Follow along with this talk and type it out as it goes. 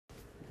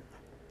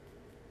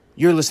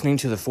You're listening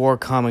to the Four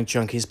Comic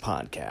Junkies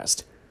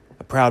podcast,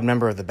 a proud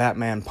member of the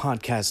Batman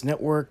Podcast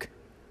Network,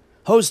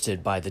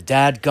 hosted by the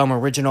Dadgum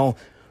original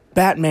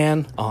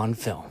Batman on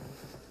Film.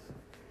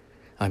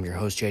 I'm your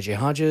host, JJ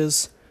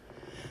Hodges.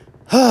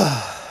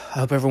 I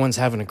hope everyone's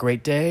having a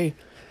great day,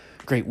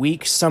 great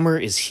week. Summer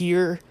is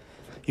here.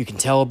 You can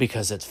tell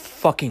because it's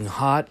fucking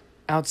hot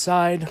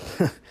outside.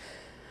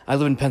 I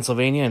live in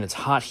Pennsylvania and it's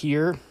hot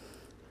here.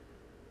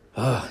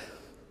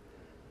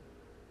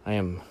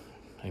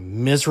 I'm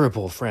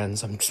miserable,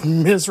 friends. I'm just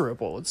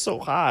miserable. It's so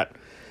hot.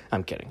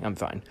 I'm kidding. I'm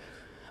fine.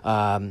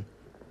 I'm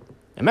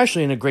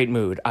actually in a great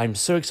mood. I'm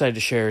so excited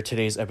to share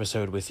today's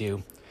episode with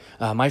you.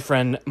 My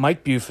friend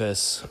Mike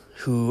Bufus,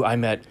 who I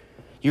met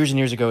years and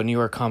years ago at New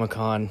York Comic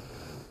Con.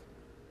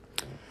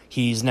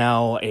 He's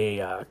now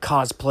a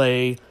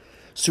cosplay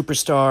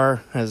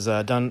superstar, has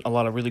done a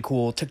lot of really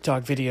cool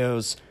TikTok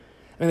videos.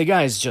 I mean, the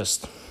guy's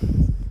just,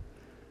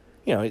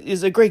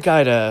 is a great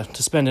guy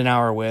to spend an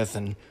hour with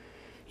and,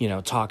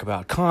 talk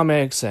about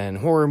comics and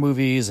horror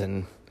movies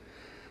and,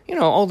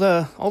 all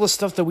the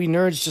stuff that we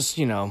nerds just,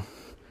 it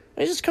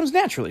just comes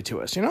naturally to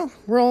us,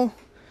 We're all,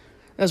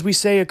 as we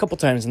say a couple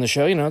times in the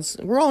show,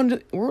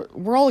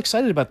 we're all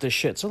excited about this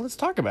shit, so let's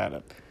talk about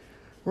it.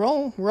 We're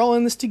all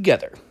in this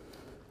together.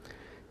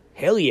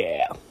 Hell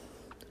yeah.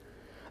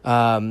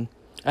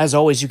 As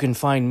always, you can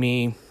find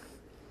me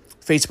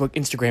Facebook,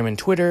 Instagram, and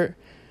Twitter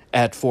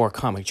at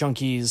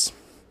 4comicjunkies.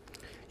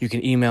 You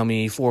can email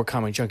me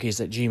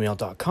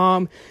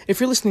 4comicjunkies@gmail.com. If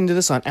you're listening to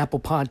this on Apple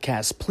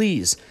Podcasts,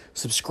 please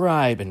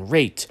subscribe and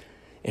rate.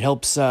 It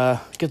helps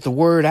get the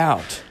word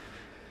out.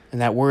 And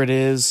that word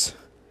is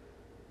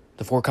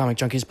the 4 Comic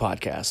Junkies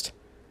podcast.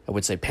 I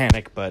would say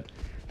panic, but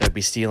that'd be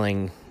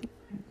stealing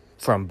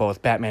from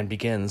both Batman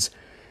Begins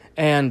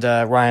and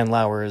Ryan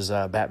Lauer's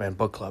Batman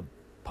Book Club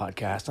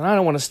podcast. And I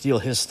don't want to steal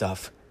his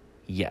stuff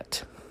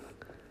yet.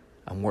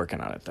 I'm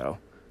working on it, though.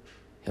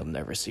 He'll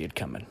never see it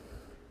coming.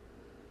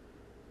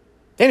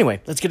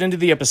 Anyway, let's get into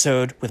the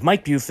episode with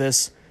Mike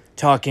Bufus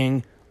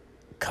talking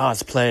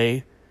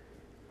cosplay,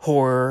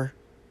 horror,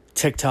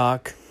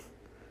 TikTok,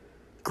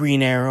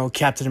 Green Arrow,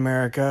 Captain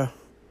America,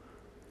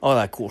 all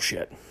that cool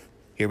shit.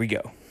 Here we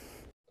go.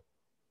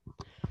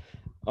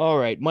 All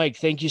right, Mike,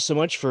 thank you so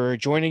much for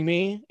joining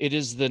me. It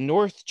is the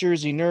North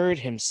Jersey nerd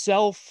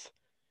himself.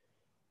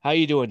 How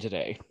you doing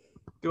today?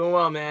 Doing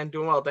well, man.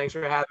 Doing well. Thanks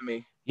for having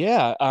me.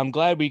 Yeah, I'm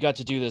glad we got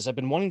to do this. I've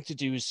been wanting to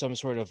do some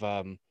sort of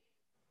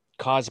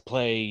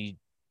cosplay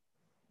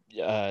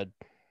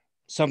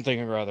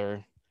something or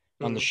other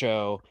on the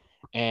show,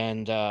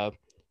 and I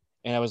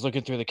was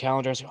looking through the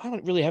calendar. I was like, I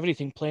don't really have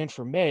anything planned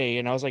for May,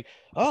 and I was like,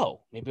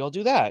 oh, maybe I'll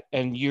do that.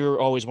 And you're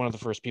always one of the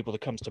first people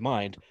that comes to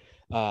mind.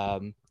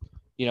 But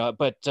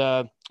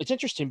it's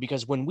interesting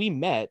because when we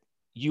met,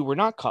 you were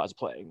not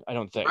cosplaying, I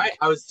don't think. Right.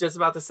 I was just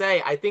about to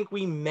say, I think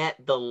we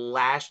met the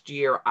last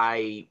year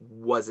I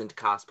wasn't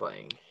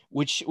cosplaying.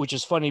 Which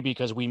is funny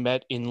because we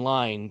met in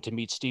line to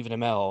meet Stephen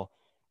Amell,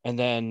 and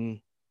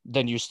then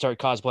you start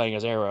cosplaying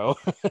as Arrow.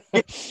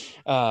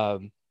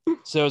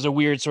 So it was a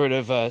weird sort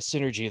of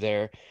synergy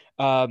there.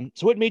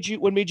 So what made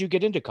you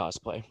get into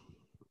cosplay?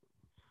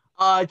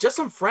 Just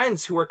some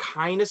friends who were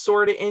kind of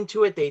sort of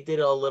into it. They did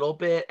a little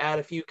bit at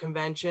a few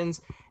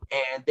conventions,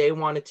 and they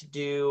wanted to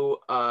do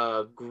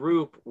a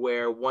group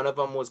where one of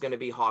them was going to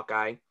be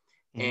Hawkeye,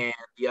 and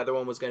the other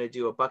one was going to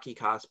do a Bucky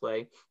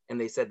cosplay.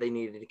 And they said they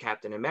needed a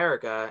Captain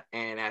America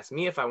and asked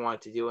me if I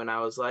wanted to do it. And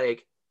I was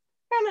like,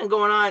 and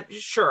going on,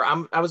 sure.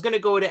 I was going to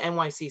go to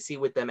NYCC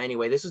with them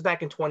anyway. This was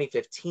back in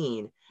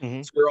 2015. So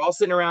we were all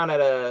sitting around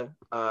at a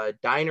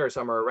diner or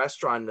somewhere, a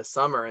restaurant in the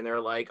summer, and they're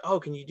like,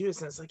 oh, can you do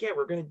this? And it's like, yeah,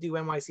 we're going to do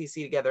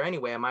NYCC together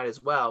anyway. I might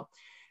as well.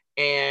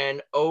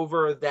 And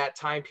over that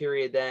time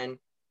period then,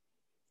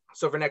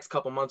 so for the next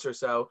couple months or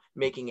so,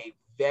 making a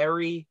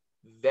very,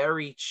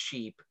 very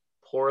cheap,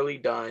 poorly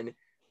done,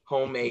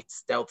 homemade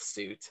stealth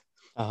suit.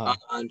 Because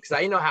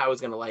I didn't know how I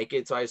was going to like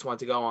it. So I just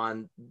wanted to go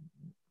on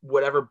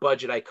whatever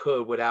budget I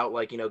could without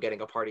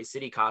getting a Party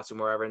City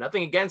costume or whatever.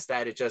 Nothing against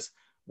that. It just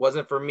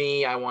wasn't for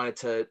me. I wanted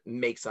to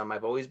make some.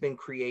 I've always been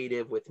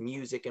creative with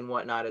music and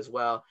whatnot as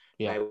well.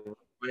 Yeah. I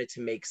wanted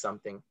to make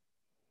something.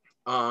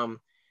 And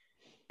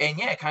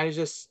yeah, it kind of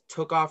just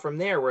took off from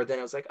there, where then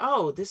I was like,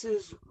 oh, this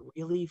is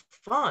really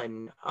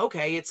fun.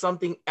 Okay, it's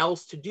something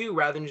else to do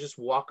rather than just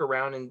walk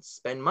around and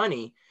spend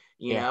money.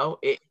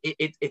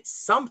 It's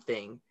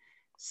something.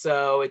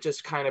 So it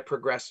just kind of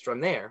progressed from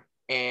there.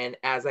 And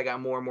as I got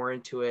more and more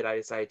into it, I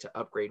decided to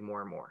upgrade more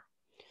and more.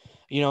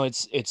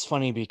 It's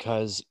funny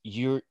because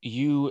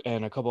you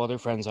and a couple other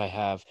friends I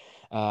have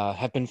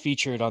been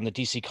featured on the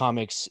DC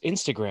Comics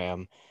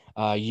Instagram.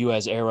 You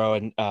as Arrow,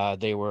 and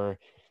they were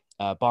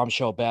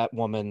Bombshell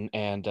Batwoman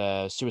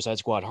and Suicide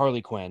Squad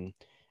Harley Quinn.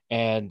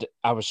 And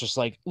I was just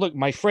like, look,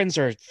 my friends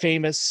are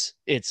famous.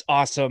 It's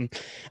awesome.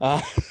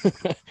 And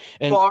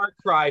far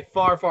cry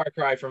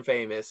from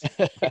famous.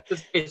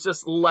 It's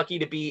just lucky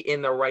to be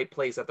in the right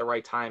place at the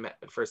right time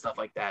for stuff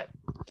like that.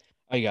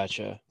 I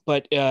gotcha.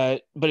 But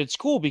it's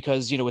cool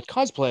because, with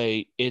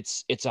cosplay,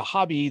 it's a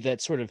hobby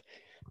that sort of,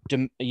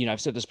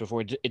 I've said this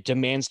before, it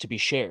demands to be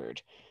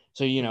shared.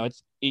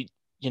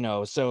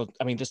 So, so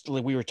I mean, this,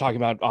 like we were talking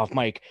about off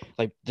mic,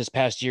 like this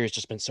past year has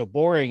just been so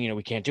boring.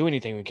 We can't do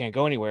anything, we can't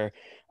go anywhere.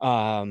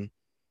 Um,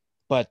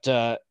 but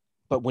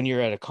but when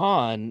you're at a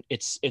con,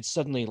 it's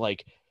suddenly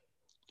like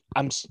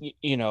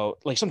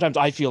like sometimes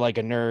I feel like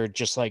a nerd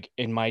just like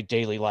in my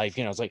daily life.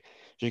 It's like,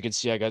 as you can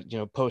see, I got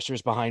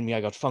posters behind me,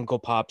 I got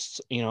Funko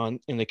Pops, in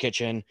the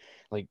kitchen,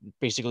 like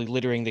basically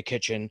littering the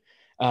kitchen.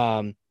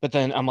 But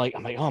then I'm like,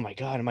 oh my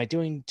god, am I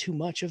doing too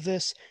much of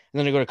this? And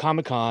then I go to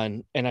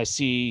Comic-Con and I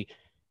see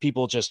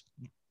people just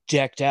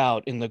decked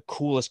out in the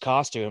coolest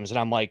costumes, and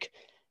I'm like,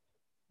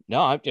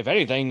 no, if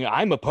anything,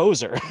 I'm a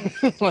poser.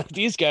 Like,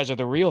 these guys are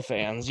the real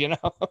fans.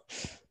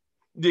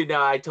 Dude,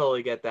 no, I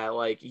totally get that.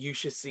 Like, you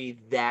should see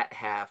that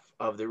half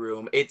of the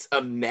room. It's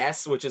a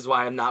mess, which is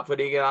why I'm not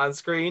putting it on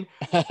screen.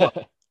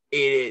 But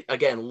it,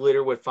 again,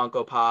 littered with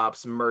Funko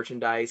Pops,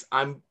 merchandise.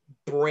 I'm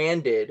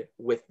branded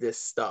with this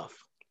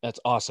stuff. That's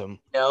awesome.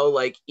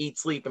 Like, eat,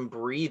 sleep, and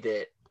breathe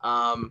it.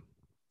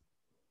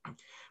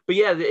 But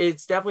yeah,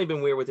 it's definitely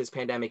been weird with this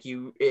pandemic.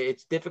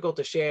 It's difficult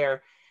to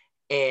share,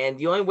 and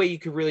the only way you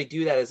could really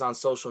do that is on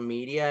social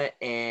media.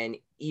 And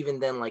even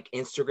then, like,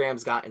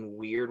 Instagram's gotten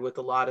weird with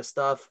a lot of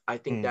stuff. I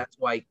think that's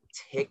why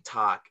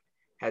TikTok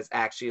has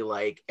actually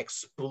like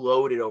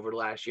exploded over the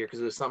last year, because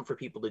it was something for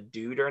people to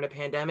do during a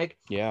pandemic.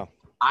 Yeah.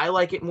 I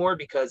like it more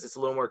because it's a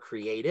little more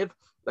creative.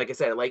 Like I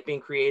said, I like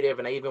being creative,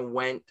 and I even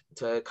went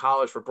to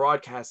college for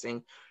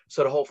broadcasting.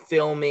 So the whole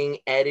filming,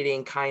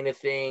 editing kind of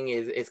thing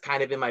is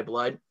kind of in my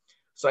blood.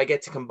 So I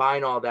get to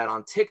combine all that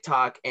on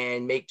TikTok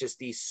and make just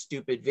these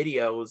stupid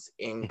videos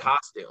in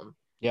costume.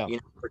 Yeah.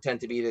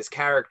 Pretend to be this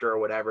character or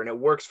whatever, and it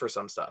works for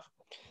some stuff.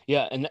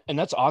 Yeah, and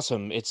that's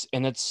awesome. It's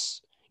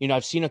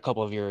I've seen a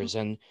couple of yours,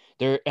 and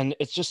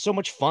it's just so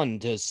much fun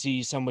to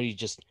see somebody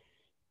just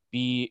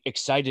be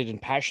excited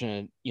and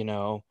passionate,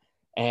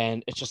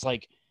 and it's just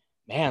like,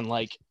 man,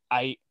 like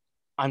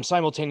I'm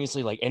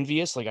simultaneously like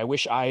envious. Like, I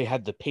wish I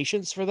had the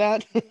patience for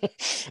that.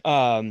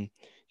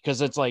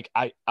 Because it's like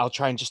I'll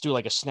try and just do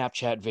like a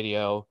Snapchat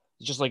video,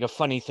 just like a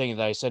funny thing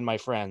that I send my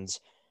friends,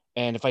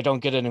 and if I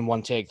don't get it in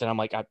one take, then I'm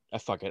like, I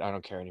fuck it, I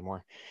don't care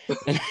anymore.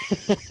 But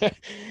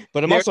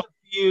There's a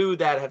few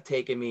that have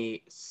taken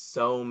me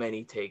so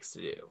many takes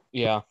to do.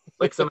 Yeah.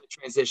 Like some of the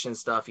transition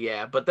stuff,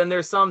 yeah. But then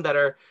there's some that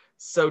are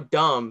so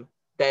dumb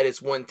that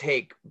it's one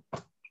take.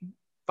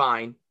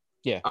 Fine.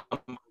 Yeah.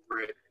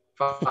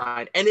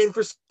 Fine. And then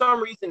for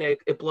some reason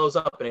it blows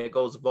up and it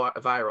goes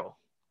viral.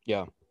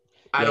 Yeah.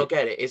 I don't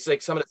get it. It's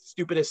like some of the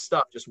stupidest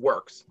stuff just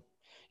works.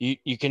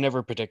 You can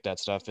never predict that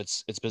stuff.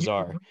 It's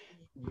bizarre. You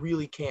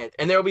really can't.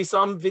 And there'll be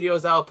some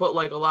videos I'll put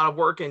like a lot of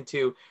work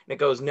into and it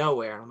goes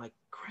nowhere. I'm like,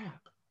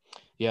 crap.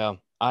 Yeah.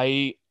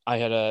 I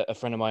had a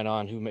friend of mine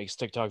on who makes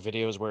TikTok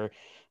videos where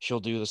she'll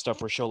do the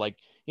stuff where she'll like,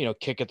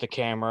 kick at the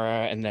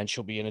camera, and then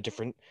she'll be in a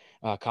different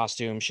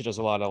costume. She does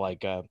a lot of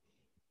like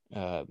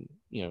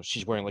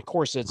she's wearing like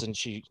corsets, and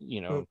she,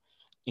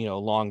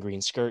 long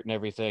green skirt and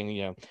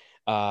everything,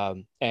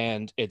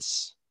 and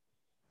it's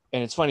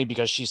funny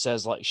because she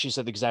said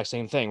the exact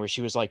same thing, where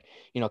she was like,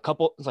 a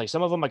couple, like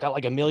some of them I got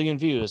like 1 million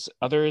views,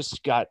 others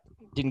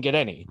didn't get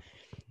any.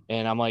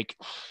 And I'm like,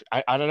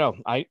 I don't know.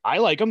 I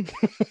like them.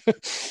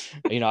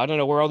 I don't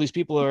know where all these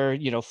people are,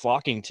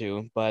 flocking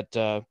to, but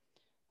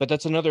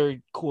that's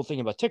another cool thing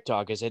about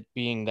TikTok, is it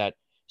being that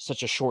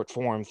such a short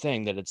form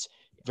thing, that it's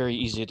very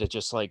easy to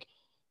just like,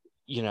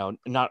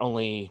 not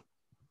only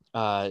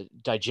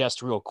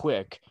digest real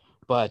quick,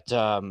 but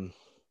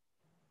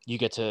you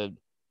can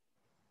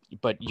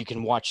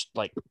watch,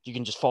 like, you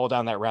can just fall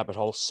down that rabbit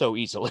hole so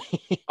easily.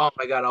 Oh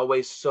my God, I'll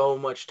waste so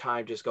much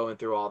time just going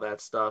through all that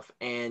stuff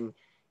and,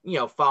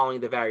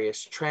 following the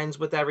various trends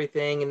with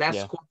everything. And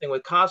that's the cool thing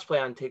with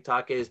cosplay on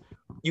TikTok, is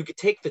you could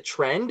take the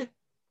trend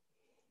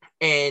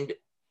and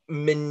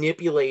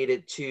manipulate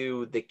it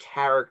to the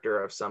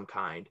character of some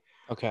kind.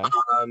 Okay.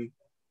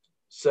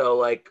 So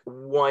like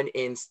one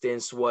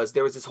instance was,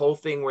 there was this whole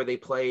thing where they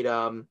played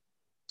some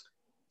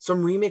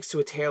remix to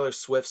a Taylor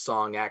Swift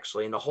song,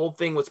 actually, and the whole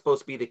thing was supposed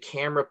to be the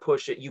camera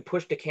you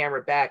push the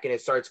camera back and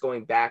it starts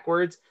going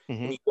backwards,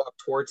 and you walk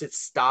towards it,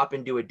 stop,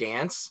 and do a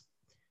dance.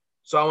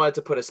 So I wanted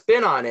to put a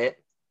spin on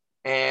it,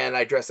 and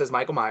I dressed as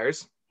Michael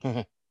Myers,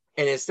 and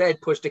instead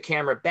push the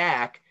camera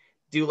back,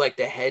 do like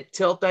the head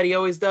tilt that he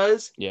always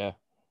does. Yeah.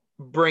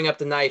 Bring up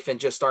the knife and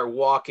just start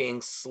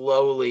walking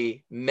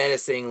slowly,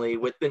 menacingly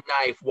with the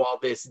knife while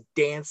this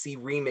dancey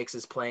remix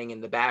is playing in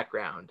the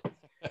background.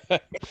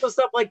 So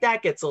stuff like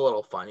that gets a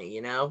little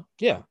funny,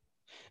 Yeah.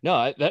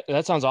 No,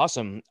 that sounds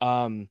awesome.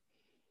 That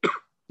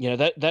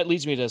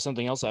leads me to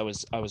something else I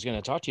was going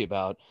to talk to you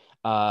about.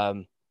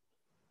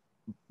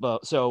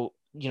 But so,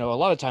 a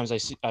lot of times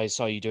I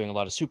saw you doing a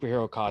lot of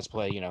superhero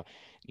cosplay,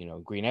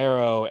 Green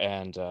Arrow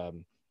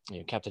and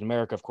Captain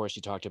America, of course,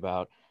 you talked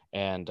about,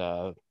 and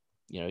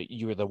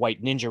you were the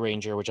White Ninja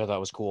Ranger, which I thought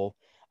was cool.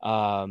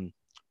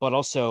 But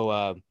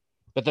also,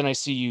 but then I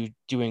see you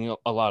doing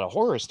a lot of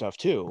horror stuff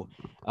too.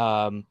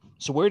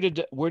 So where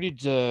did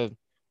the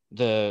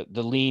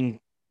lean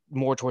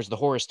more towards the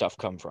horror stuff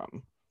come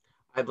from?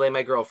 I blame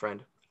my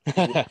girlfriend.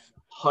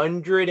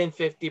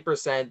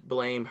 150%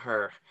 blame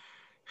her.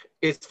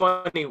 It's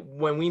funny,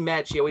 when we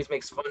met, she always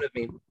makes fun of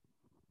me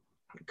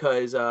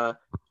because on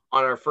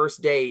our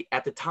first date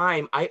at the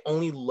time, I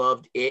only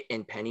loved It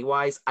and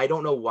Pennywise. I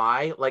don't know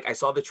why. Like, I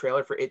saw the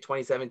trailer for It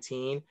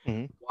 2017,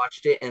 Hmm.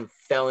 watched it, and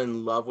fell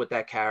in love with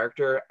that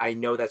character. I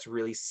know that's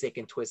really sick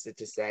and twisted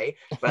to say,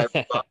 but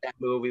I love that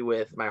movie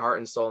with my heart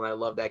and soul, and I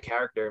love that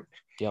character.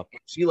 Yep.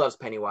 And she loves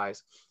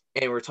Pennywise,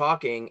 and we're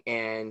talking,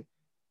 and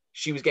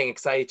she was getting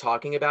excited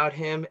talking about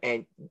him.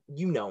 And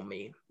you know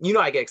me,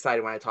 I get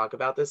excited when I talk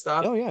about this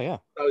stuff. Oh, yeah, yeah.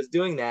 I was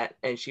doing that,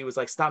 and she was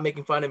like, "Stop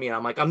making fun of me." And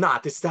I'm like, "I'm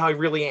not. This is how I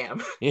really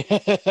am." Yeah.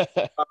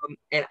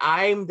 And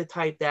I'm the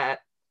type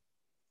that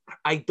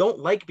I don't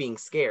like being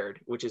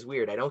scared, which is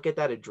weird. I don't get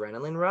that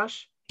adrenaline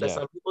rush that Yeah.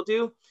 some people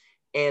do.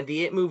 And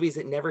the It movies,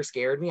 it never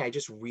scared me. I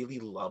just really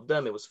loved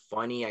them. It was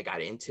funny. I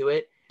got into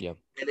it. Yeah.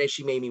 And then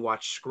she made me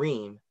watch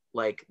Scream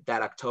like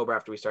that October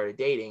after we started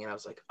dating. And I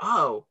was like,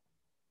 oh,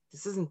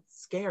 this isn't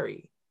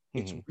scary.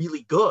 It's Hmm.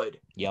 really good.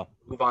 Yeah.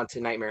 Move on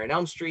to Nightmare on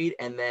Elm Street.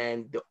 And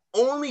then the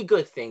only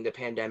good thing the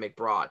pandemic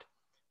brought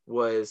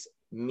was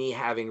me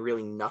having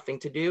really nothing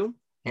to do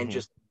and Hmm.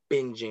 just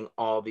binging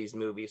all these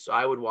movies. So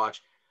I would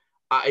watch,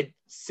 I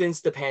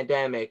since the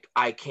pandemic,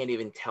 I can't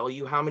even tell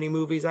you how many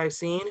movies I've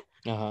seen.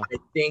 Uh-huh. I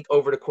think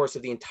over the course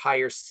of the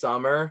entire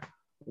summer,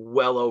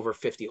 well over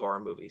 50 horror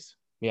movies.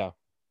 Yeah.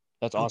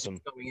 That's awesome.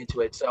 Going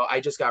into it. So I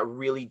just got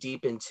really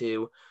deep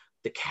into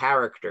the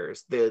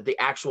characters, the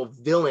actual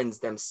villains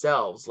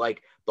themselves,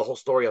 like the whole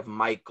story of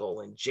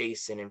Michael and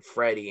Jason and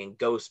Freddy and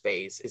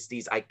Ghostface. It's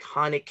these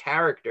iconic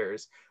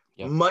characters,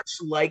 Yep. much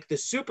like the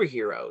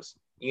superheroes.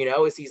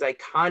 It's these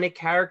iconic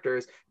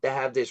characters that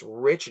have this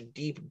rich,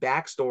 deep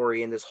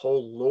backstory and this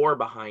whole lore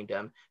behind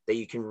them that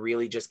you can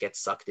really just get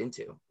sucked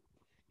into.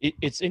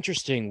 It's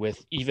interesting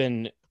with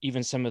even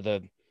some of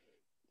the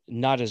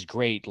not as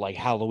great like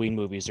Halloween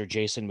movies or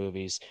Jason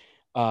movies.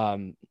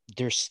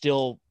 There's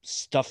still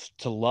stuff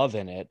to love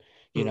in it,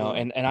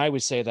 Mm-hmm. and I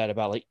would say that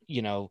about like,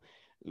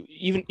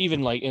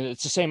 even like, and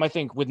it's the same I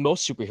think with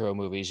most superhero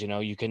movies,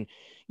 you can,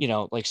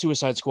 like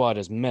Suicide Squad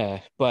is meh,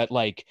 but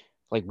like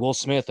Will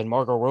Smith and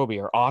Margot Robbie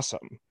are awesome.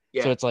 So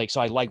Yeah. it's like,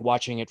 so I like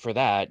watching it for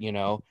that,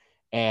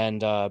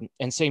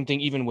 and same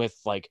thing even with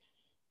like,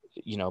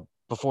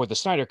 before the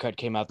Snyder Cut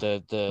came out,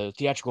 the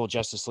theatrical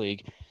Justice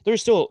League,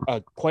 there's still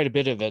quite a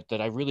bit of it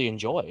that I really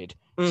enjoyed,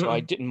 so I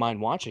Mm-hmm. didn't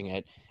mind watching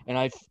it, and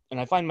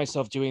I find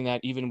myself doing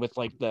that even with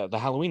like the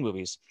Halloween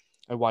movies.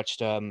 I watched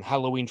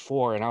Halloween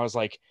 4, and I was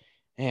like,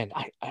 man,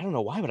 I don't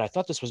know why, but I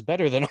thought this was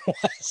better than it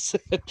was.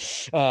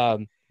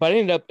 But I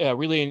ended up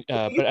really,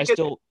 but I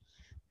still,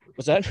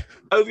 what's that?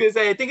 I was gonna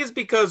say, I think it's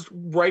because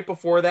right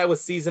before that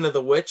was Season of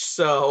the Witch,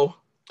 so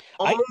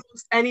I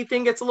almost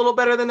anything gets a little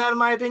better than that, in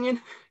my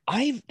opinion.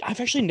 I've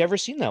actually never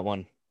seen that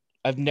one.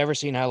 I've never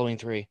seen Halloween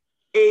 3.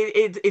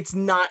 It's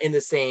not in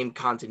the same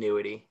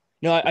continuity.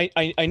 No,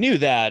 I knew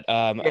that.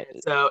 Yeah,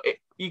 so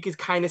you could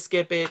kind of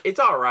skip it. It's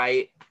all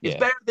right. It's Yeah.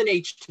 better than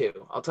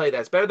H2. I'll tell you that.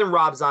 It's better than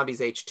Rob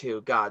Zombie's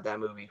H2. God, that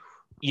movie.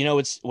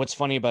 What's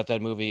funny about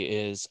that movie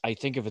is I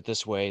think of it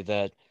this way,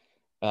 that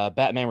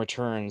Batman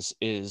Returns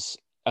is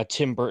a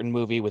Tim Burton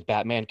movie with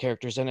Batman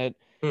characters in it,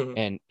 Mhm.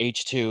 and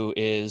H2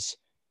 is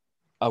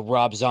a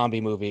Rob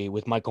Zombie movie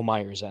with Michael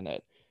Myers in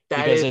it,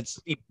 That because is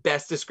it's the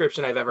best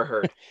description I've ever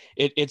heard.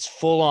 it's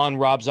full on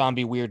Rob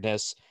Zombie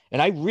weirdness,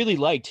 and I really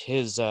liked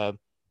his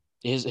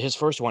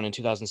first one in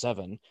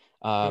 2007.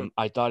 Mm.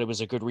 I thought it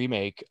was a good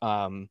remake,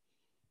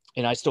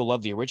 and I still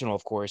love the original,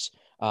 of course.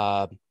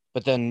 Uh,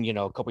 but then,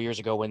 a couple years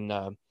ago when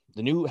the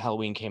new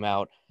Halloween came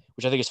out,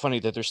 which I think is funny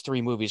that there's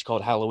three movies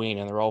called Halloween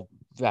and they're all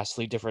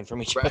vastly different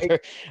from each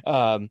Right?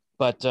 other.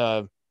 But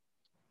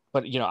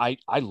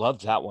I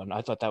loved that one.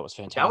 I thought that was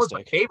That was my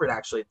fantastic. favorite,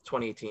 actually, the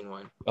 2018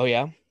 one. Oh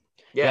yeah,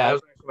 Yeah, that yeah,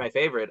 was actually my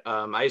favorite.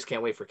 I just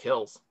can't wait for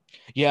Kills.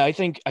 yeah. I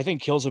think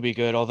Kills will be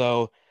good.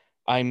 Although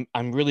I'm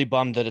really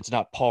bummed that it's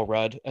not Paul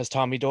Rudd as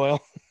Tommy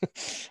Doyle.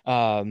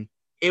 um,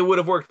 It would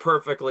have worked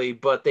perfectly,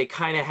 but they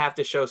kind of have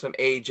to show some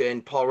age,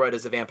 and Paul Rudd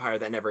is a vampire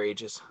that never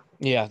ages.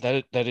 yeah,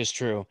 that is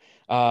true.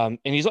 And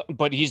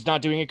he's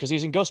not doing it because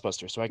he's in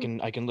Ghostbusters, so I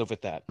can live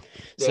with that.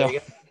 There So you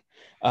go.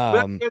 But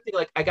that's um, the other thing,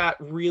 like I got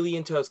really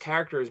into those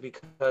characters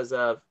because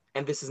of,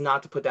 and this is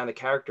not to put down the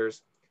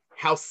characters,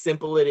 how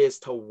simple it is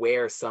to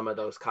wear some of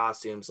those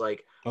costumes.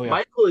 Like oh yeah.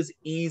 Michael is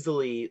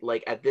easily,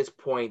 like at this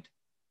point,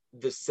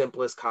 the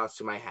simplest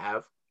costume I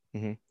have.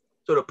 Hmm.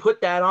 So to put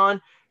that on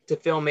to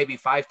film maybe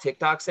 5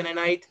 TikToks in a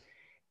night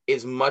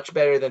is much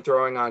better than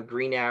throwing on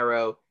Green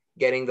Arrow,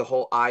 getting the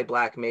whole eye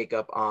black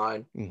makeup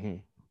on, Hmm.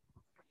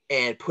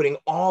 and putting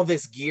all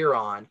this gear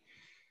on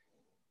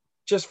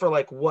just for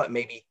like what,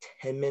 maybe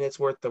 10 minutes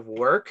worth of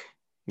work.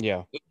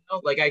 Yeah.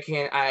 Like I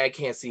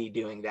can't see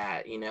doing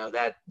that.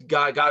 That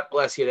God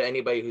bless you to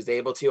anybody who's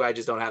able to. I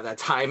just don't have that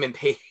time and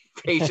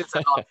patience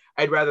at all.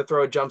 I'd rather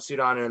throw a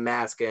jumpsuit on and a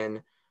mask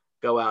and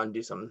go out and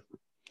do something.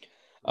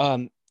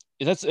 um,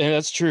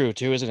 that's true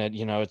too, isn't it?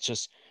 It's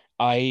just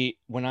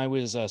when I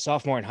was a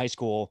sophomore in high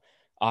school,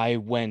 I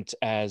went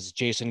as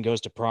Jason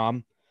Goes to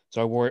Prom.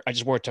 So I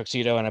just wore a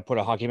tuxedo and I put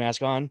a hockey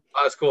mask on. Oh,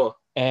 that's cool.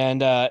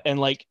 And I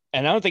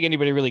don't think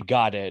anybody really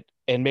got it.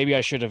 And maybe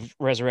I should have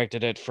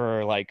resurrected it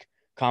for like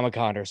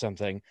Comic-Con or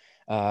something.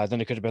 Then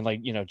it could have been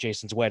like,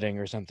 Jason's wedding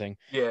or something.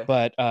 Yeah.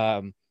 But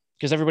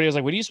because everybody was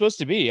like, "What are you supposed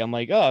to be?" I'm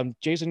like, "Oh, I'm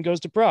Jason Goes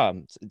to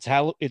Prom.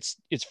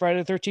 It's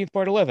Friday the 13th,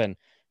 part 11."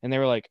 And they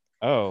were like,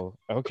 "Oh,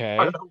 okay."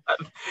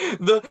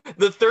 The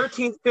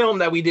 13th film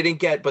that we didn't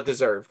get but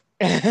deserved.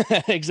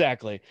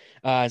 Exactly.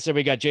 So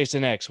we got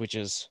Jason X, which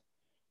is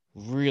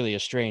really a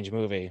strange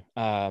movie.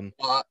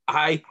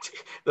 I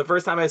the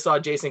first time I saw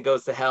Jason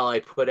Goes to Hell, I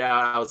put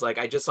out, I was like,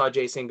 I just saw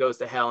Jason Goes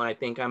to Hell, and I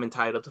think I'm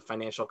entitled to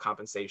financial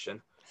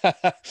compensation.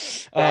 That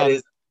um,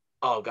 is,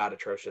 oh God,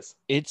 atrocious.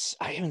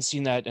 I haven't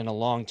seen that in a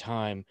long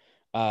time.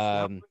 It's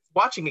not Um, worth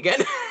watching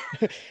again.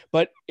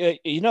 but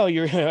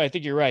you're I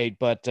think you're right.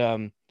 I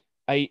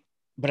I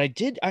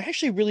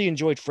actually really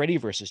enjoyed Freddy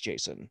versus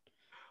Jason.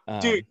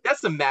 Dude, Um,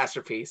 that's a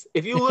masterpiece.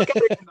 If you look at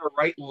it in the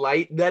right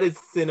light, that is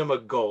cinema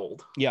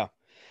gold. yeah.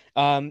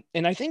 And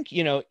I think,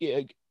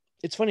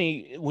 it's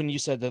funny when you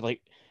said that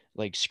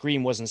like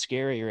Scream wasn't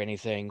scary or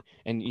anything,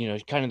 and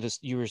kind of this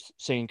you were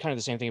saying kind of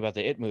the same thing about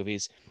the It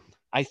movies.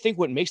 I think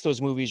what makes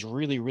those movies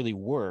really, really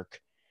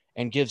work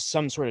and gives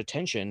some sort of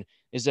tension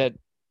is that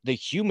the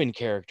human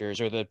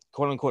characters or the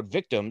quote unquote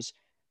victims,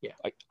 Yeah.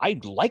 I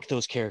like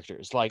those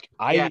characters. Like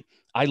Yeah.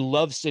 I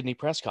love Sidney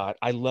Prescott.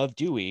 I love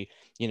Dewey,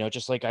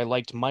 just like I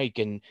liked Mike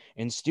and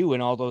Stu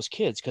and all those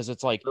kids. Cause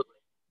it's like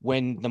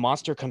when the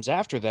monster comes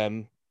after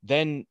them,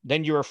 then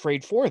you're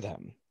afraid for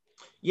them.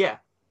 Yeah.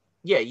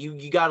 Yeah.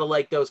 You gotta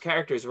like those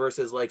characters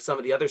versus like some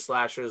of the other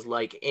slashers,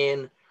 like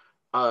in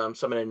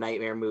some of the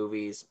Nightmare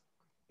movies,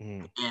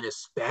 Mm. and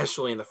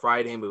especially in the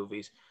Friday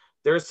movies.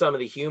 There's some of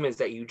the humans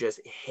that you just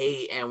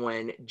hate, and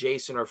when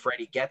Jason or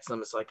Freddy gets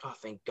them, it's like, oh,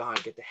 thank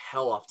God, get the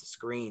hell off the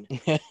screen.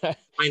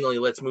 Finally,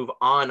 let's move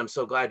on. I'm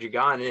so glad you're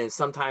gone. And then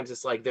sometimes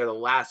it's like they're the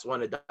last one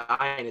to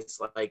die, and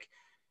it's like,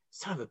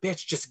 son of a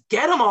bitch, just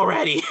get them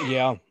already.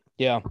 Yeah,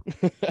 yeah.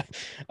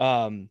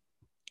 um,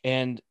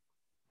 and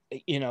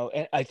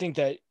I think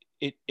that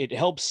it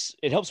helps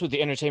with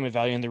the entertainment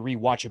value and the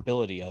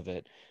rewatchability of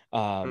it.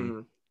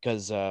 Mhm.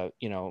 Because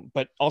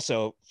but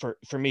also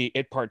for me,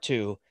 It Part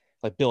Two,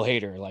 like Bill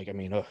Hader, like I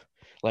mean, ugh,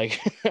 like,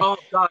 Oh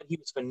God, he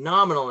was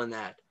phenomenal in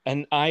that.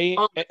 and I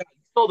Oh my God,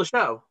 he stole the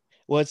show.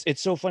 well,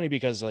 it's so funny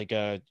because like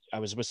I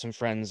was with some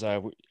friends, they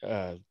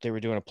were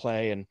doing a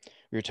play and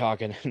we were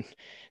talking, and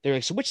they're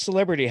like, "So which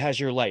celebrity has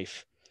your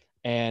life?"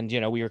 And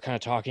we were kind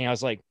of talking. I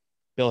was like,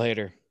 Bill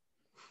Hader.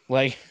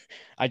 Like,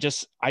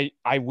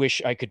 I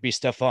wish I could be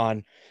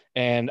Stefan,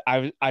 and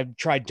I've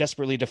tried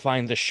desperately to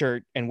find the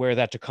shirt and wear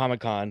that to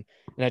Comic-Con,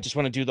 and I just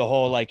want to do the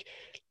whole like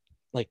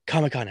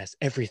Comic-Con has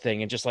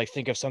everything, and just like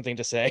think of something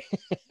to say.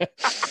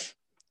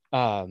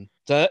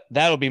 So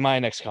that'll be my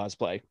next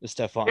cosplay, is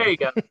There Stefan. you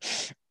go.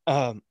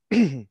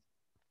 um,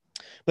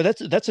 but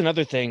that's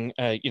another thing,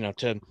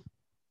 to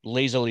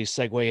lazily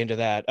segue into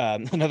that.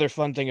 Another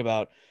fun thing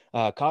about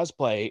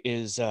cosplay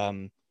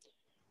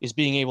is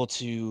being able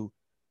to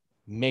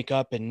make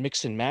up and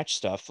mix and match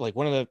stuff. Like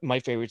one of my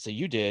favorites that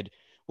you did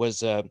was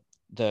the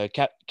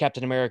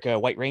Captain America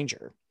White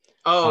Ranger.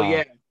 Oh Uh,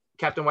 yeah,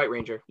 Captain White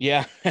Ranger.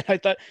 yeah,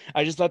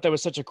 I just thought that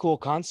was such a cool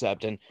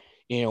concept. And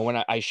when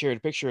I shared a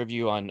picture of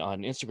you on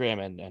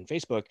Instagram and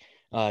Facebook,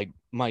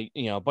 my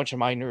a bunch of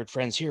my nerd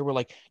friends here were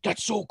like,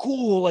 "That's so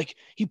cool! Like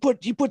he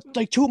put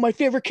like two of my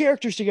favorite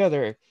characters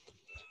together."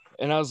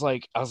 And I was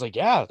like,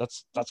 yeah,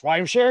 that's why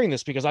I'm sharing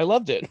this, because I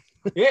loved it.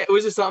 Yeah, it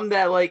was just something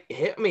that like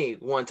hit me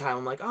one time.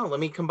 I'm like, oh, let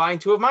me combine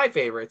two of my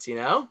favorites.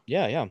 Yeah,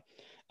 yeah.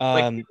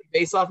 Like Um,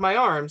 based off my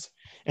arms.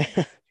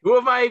 Two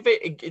of my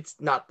it's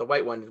not the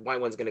white one. The white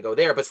one's gonna go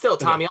there, but still,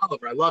 okay. Tommy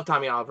Oliver. I love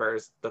Tommy Oliver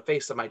as the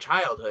face of my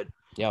childhood.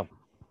 Yeah.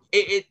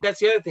 That's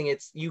the other thing.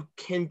 It's you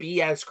can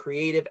be as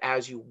creative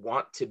as you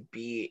want to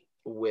be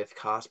with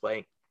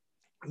cosplay.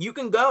 You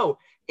can go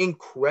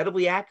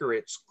incredibly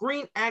accurate,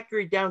 screen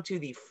accurate down to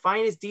the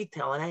finest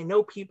detail. And I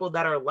know people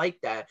that are like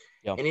that,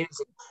 Yeah. and it's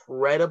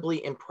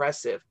incredibly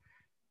impressive.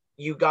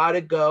 You got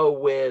to go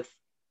with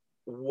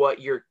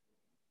what your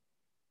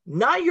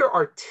not your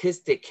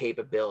artistic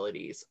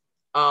capabilities,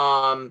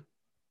 um,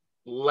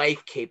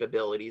 life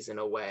capabilities in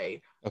a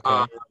way.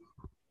 Um, Okay.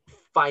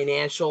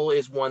 financial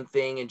is one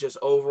thing, and just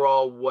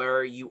overall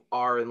where you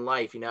are in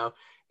life.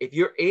 If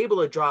you're able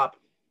to drop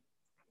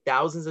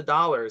thousands of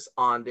dollars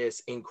on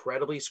this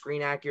incredibly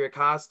screen accurate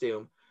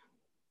costume,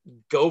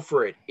 go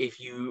for it. If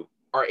you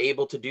are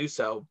able to do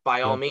so,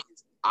 by all Yeah.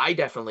 means. I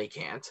definitely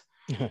can't.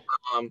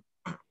 Um,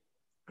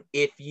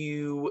 if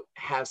you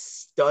have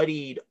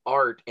studied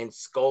art and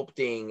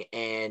sculpting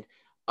and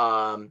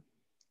um,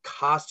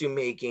 costume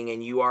making,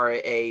 and you are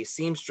a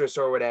seamstress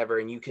or whatever,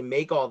 and you can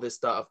make all this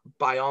stuff,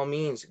 by all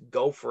means,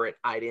 go for it.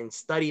 I didn't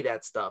study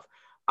that stuff.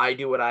 I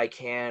do what I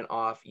can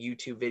off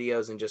YouTube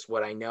videos and just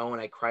what I know,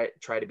 and I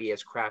try to be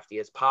as crafty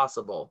as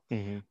possible.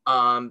 Hmm.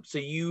 So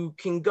you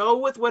can go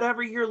with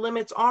whatever your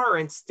limits are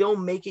and still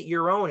make it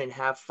your own and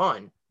have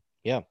fun.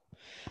 Yeah.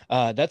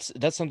 That's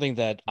something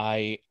that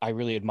I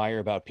really admire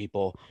about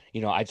people.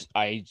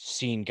 I've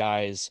seen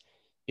guys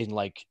in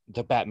like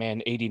the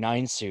Batman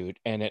 89 suit,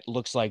 and it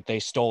looks like they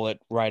stole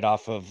it right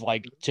off of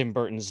like Tim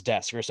Burton's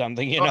desk or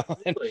something, you Oh, know.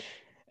 absolutely.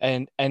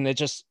 And it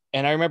just,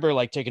 and I remember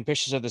like taking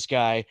pictures of this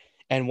guy,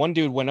 and one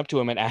dude went up to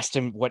him and asked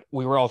him what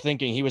we were all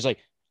thinking. He was like,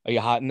 "Are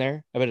you hot in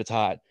there? I bet it's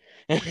hot."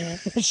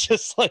 It's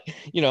just like,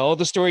 you know, all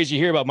the stories you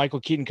hear about Michael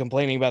Keaton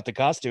complaining about the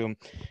costume,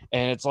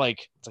 and it's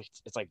like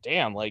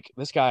damn, like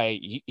this guy,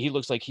 he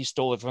looks like he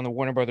stole it from the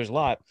Warner Brothers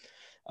lot.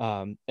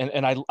 And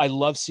I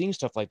love seeing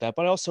stuff like that,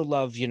 but I also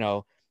love,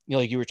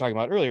 like you were talking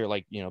about earlier,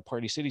 like,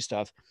 Party City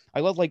stuff.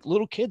 I love like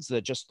little kids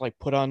that just like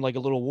put on like a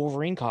little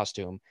Wolverine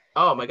costume,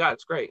 Oh my God,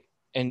 it's great.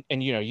 and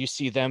you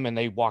see them and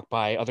they walk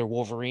by other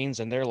Wolverines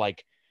and they're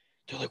like,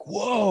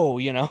 whoa,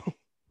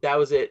 That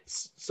was it.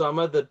 Some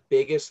of the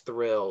biggest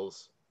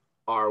thrills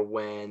are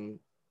when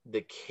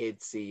the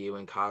kids see you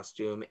in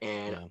costume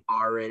and Yeah.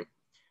 aren't,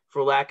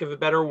 for lack of a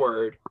better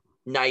word,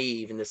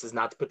 naive. And this is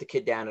not to put the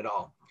kid down at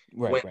all.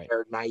 When Right.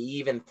 they're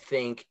naive and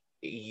think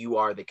you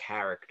are the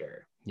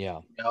character. Yeah.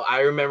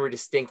 I remember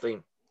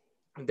distinctly,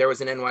 there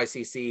was an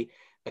NYCC,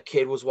 a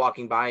kid was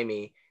walking by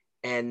me,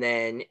 and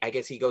then I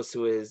guess he goes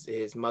to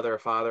his mother or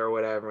father or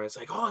whatever, and it's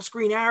like, oh, it's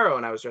Green Arrow,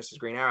 and I was dressed as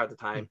Green Arrow at the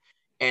time,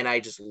 and I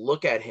just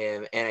look at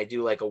him and I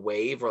do like a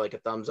wave or like a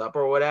thumbs up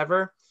or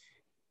whatever,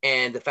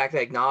 and the fact that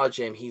I acknowledge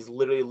him, he's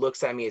literally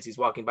looks at me as he's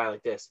walking by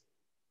like this,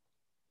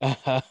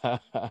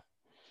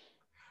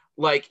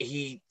 like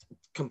he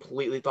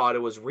completely thought it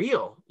was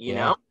real,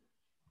 Yeah.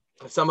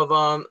 Some of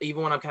them,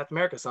 even when I'm Captain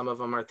America, some of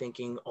them are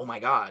thinking, oh my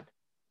God,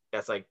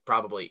 that's like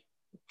probably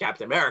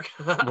Captain America.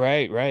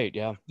 Right.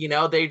 Yeah.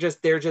 They're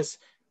just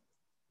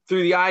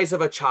through the eyes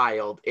of a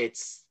child,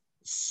 it's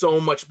so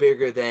much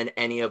bigger than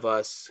any of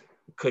us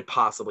could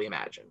possibly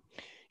imagine.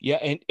 Yeah,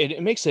 and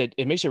it makes it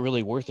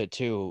really worth it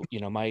too.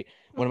 My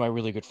one of my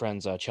really good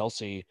friends,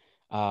 Chelsea,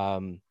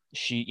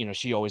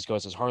 she always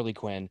goes as Harley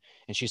Quinn,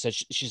 and she said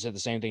the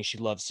same thing. She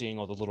loves seeing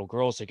all the little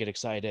girls that get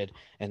excited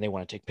and they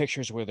want to take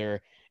pictures with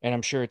her. And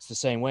I'm sure it's the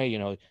same way.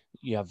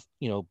 You have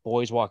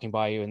boys walking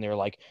by you and they're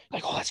like,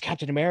 oh, that's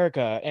Captain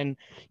America, and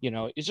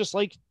it's just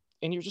like,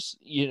 and you're just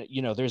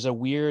there's a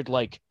weird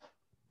like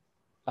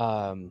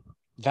um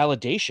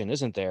validation,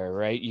 isn't there?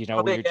 Right?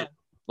 Oh, Where you're yeah. just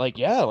like,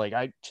 yeah,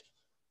 like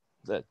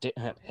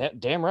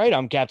damn right,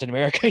 I'm Captain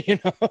America.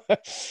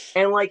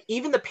 And like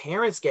even the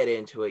parents get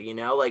into it,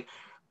 like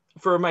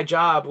for my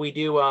job, we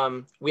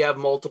have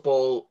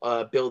multiple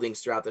buildings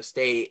throughout the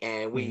state,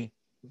 and Hmm. we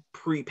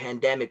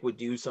pre-pandemic would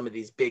do some of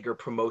these bigger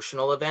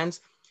promotional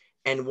events,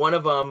 and one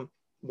of them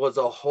was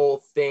a whole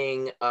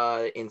thing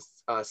in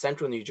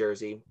central New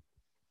Jersey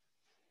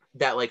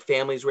that like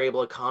families were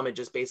able to come and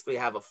just basically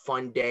have a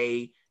fun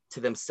day to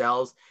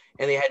themselves,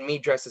 and they had me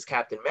dressed as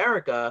Captain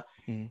America.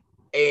 Hmm.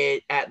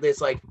 At this,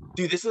 like,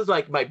 dude, this is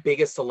like my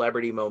biggest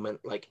celebrity moment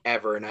like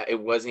ever, and it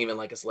wasn't even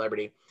like a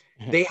celebrity.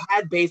 They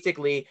had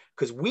basically,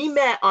 because we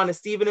met on a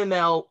Stephen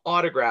Amell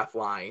autograph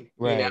line,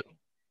 Right.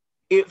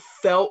 it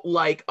felt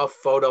like a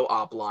photo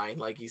op line,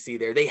 like you see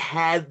there. They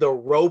had the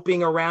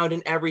roping around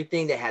and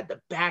everything. They had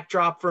the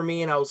backdrop for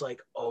me, and I was like,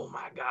 oh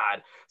my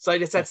God. So I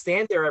just had to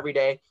stand there every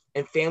day,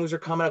 and families are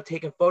coming up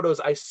taking photos.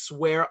 I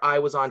swear I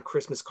was on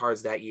Christmas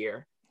cards that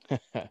year.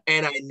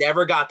 And I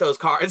never got those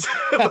cards.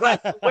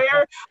 But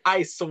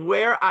I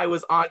swear I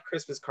was on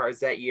Christmas cards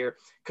that year,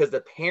 because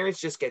the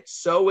parents just get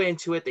so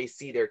into it. They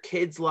see their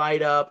kids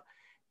light up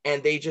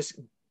and they just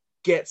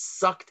get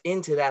sucked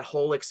into that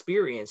whole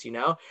experience.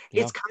 Yeah.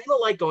 It's kind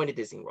of like going to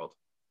Disney World.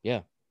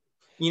 Yeah.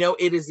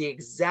 It is the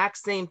exact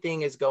same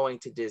thing as going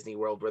to Disney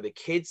World, where the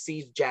kid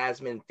sees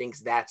Jasmine, thinks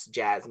that's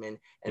Jasmine,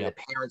 and Yep.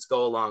 the parents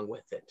go along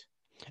with it.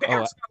 Oh,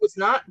 Parents know it's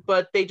not,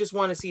 but they just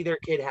want to see their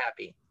kid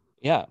happy.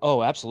 yeah.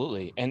 Oh,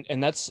 absolutely.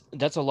 And that's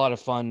a lot of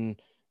fun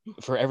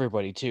for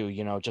everybody too.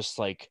 Just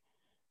like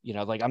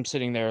I'm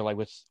sitting there like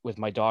with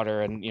my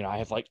daughter, and I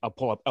have like, I'll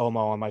pull up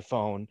Elmo on my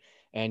phone,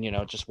 and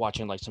just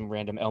watching like some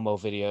random Elmo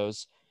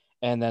videos,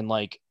 and then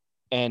like,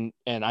 and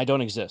I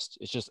don't exist.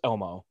 It's just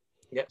Elmo.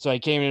 Yep. So I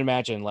can't even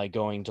imagine like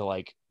going to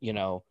like,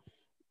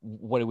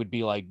 what it would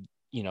be like,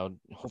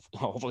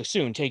 hopefully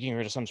soon, taking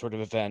her to some sort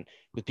of event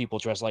with people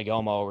dressed like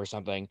Elmo or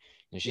something.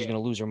 She's Yeah.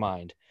 gonna lose her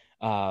mind.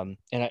 And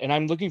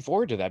I'm looking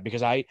forward to that,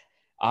 because I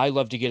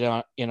love to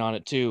get in on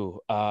it too.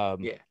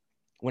 Yeah.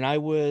 When I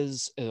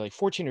was like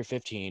 14 or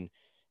 15,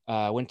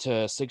 I went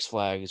to Six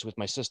Flags with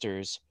my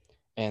sisters,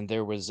 and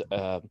there was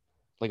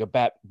like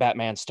a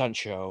Batman stunt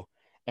show,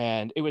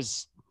 and it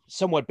was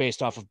somewhat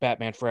based off of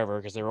Batman Forever,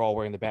 because they were all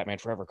wearing the Batman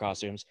Forever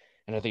costumes,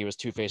 and I think it was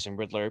Two-Face and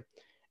Riddler,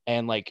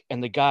 and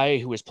the guy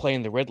who was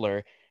playing the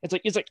Riddler, it's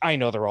like I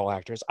know they're all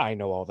actors, I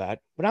know all that,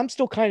 but I'm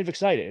still kind of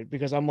excited,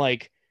 because this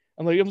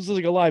is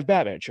like a live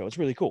Batman show. It's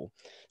really cool.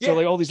 So Yeah.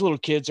 like all these little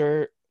kids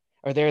are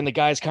there, and the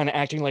guy's kind of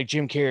acting like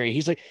Jim Carrey.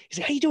 He's like,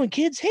 how you doing,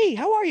 kids? Hey,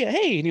 how are you?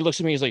 Hey. And he looks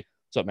at me, he's like,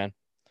 what's up, man?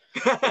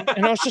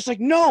 And I was just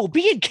like, no,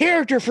 be in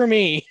character for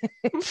me.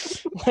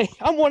 Like,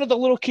 I'm one of the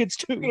little kids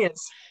too.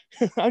 Yes.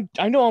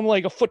 I know I'm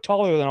like a foot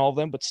taller than all of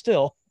them, but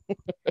still.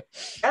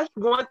 That's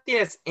one thing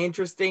that's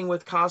interesting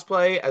with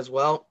cosplay as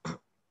well.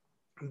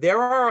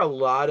 There are a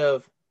lot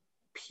of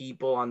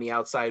people on the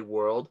outside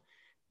world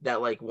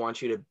that like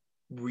want you to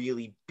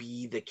really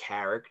be the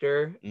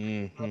character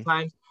Mm-hmm.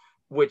 sometimes,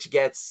 which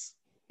gets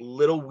a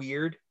little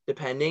weird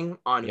depending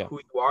on Yeah. who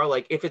you are.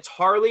 Like if it's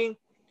Harley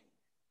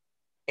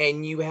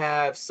and you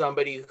have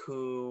somebody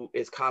who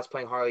is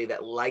cosplaying Harley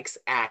that likes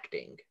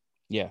acting,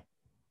 Yeah.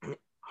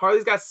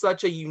 Harley's got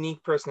such a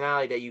unique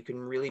personality that you can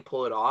really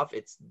pull it off.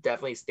 It's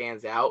definitely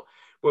stands out.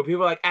 Where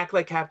people like act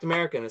like Captain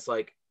America, and it's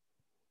like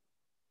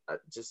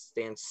just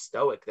stand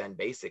stoic then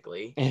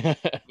basically,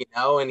 you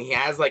know. And he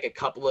has like a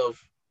couple of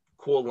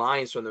cool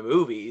lines from the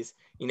movies,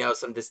 you know,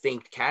 some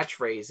distinct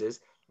catchphrases.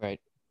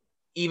 Right.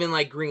 Even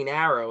like Green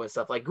Arrow and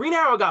stuff. Like Green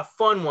Arrow got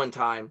fun one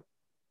time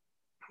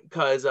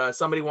because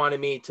somebody wanted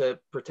me to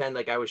pretend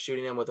like I was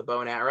shooting him with a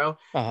bow and arrow,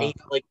 and Uh-huh. he,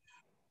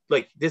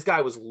 like this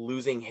guy was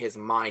losing his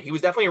mind. He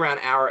was definitely around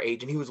our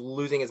age, and he was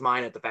losing his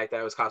mind at the fact that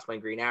I was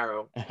cosplaying Green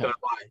Arrow. Don't know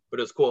why, but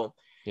it was cool.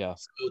 Yeah.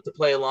 So to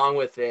play along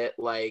with it,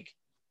 like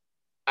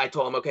I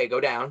told him, okay,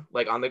 go down,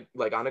 like on the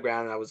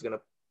ground, and I was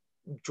gonna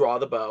draw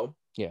the bow,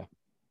 Yeah.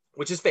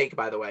 which is fake,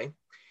 by the way.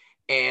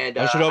 And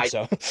I should hope I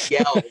so.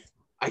 yelled,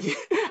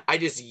 I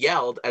just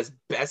yelled as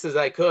best as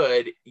I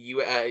could.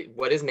 You,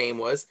 what his name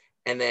was,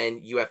 and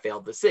then you have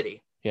failed the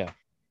city. Yeah.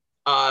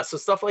 So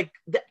stuff like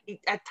that,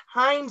 at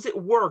times it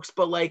works,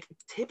 but like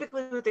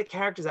typically with the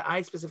characters that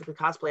I specifically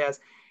cosplay as,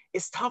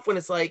 it's tough when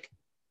it's like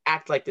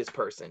act like this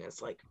person.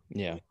 It's like,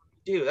 Yeah.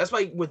 dude, that's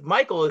why with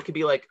Michael it could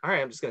be like, all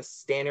right, I'm just gonna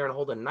stand here and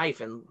hold a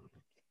knife and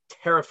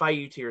terrify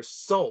you to your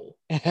soul.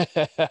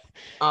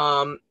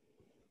 Um,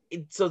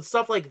 so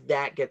stuff like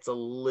that gets a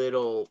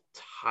little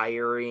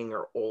tiring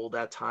or old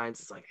at times.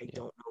 It's like I Yeah.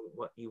 don't know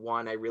what you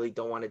want. I really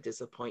don't want to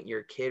disappoint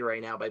your kid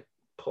right now by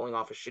pulling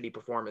off a shitty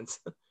performance.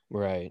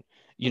 Right.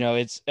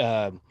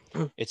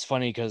 It's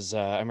funny because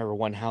I remember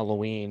one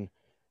Halloween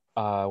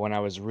when I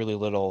was really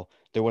little,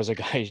 there was a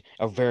guy,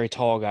 a very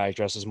tall guy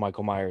dressed as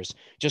Michael Myers,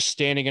 just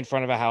standing in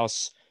front of a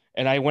house.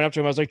 And I went up to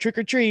him, I was like, trick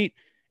or treat.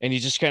 And he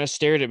just kind of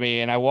stared at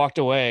me and I walked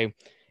away.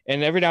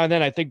 And every now and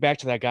then I think back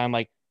to that guy. I'm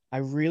like, I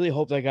really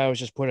hope that guy was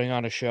just putting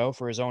on a show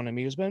for his own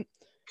amusement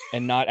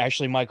and not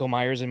actually Michael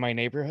Myers in my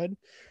neighborhood.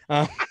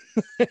 Uh,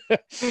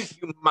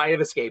 You might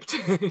have escaped.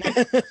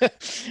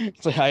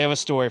 it's like I have a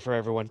story for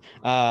everyone.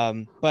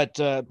 But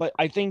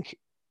I think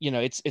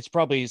it's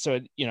probably so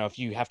if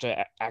you have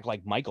to act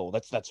like Michael,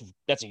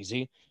 that's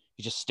easy.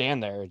 You just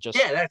stand there, and just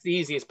Yeah, that's the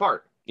easiest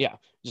part. yeah,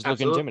 just look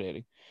Absolutely.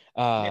 intimidating.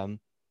 Yeah,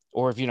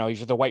 Or if if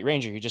you're the White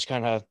Ranger, you just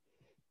kind of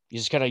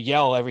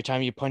yell every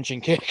time you punch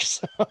and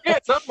kicks. yeah,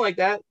 something like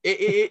that.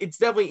 It's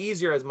definitely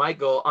easier as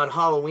Michael. On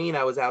Halloween,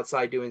 I was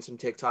outside doing some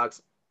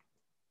TikToks,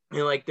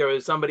 and like there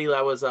was somebody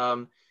that was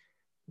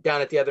down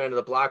at the other end of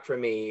the block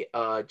from me,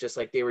 just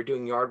like they were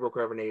doing yard work or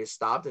whatever, and they just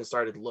stopped and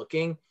started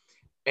looking.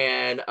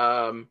 And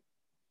I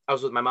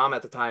was with my mom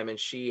at the time, and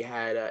she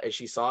had and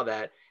she saw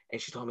that, and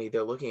she told me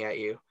they're looking at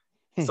you.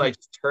 So I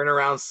just turn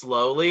around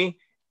slowly,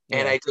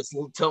 and Yeah. I just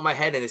tilt my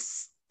head and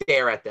just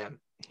stare at them,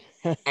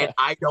 and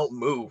I don't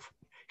move.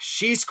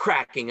 She's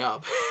cracking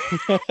up.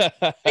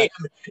 I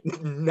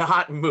am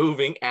not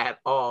moving at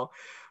all.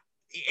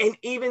 And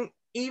even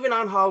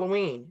on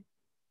Halloween,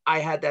 I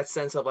had that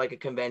sense of like a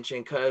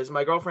convention because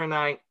my girlfriend and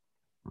I,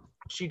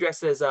 she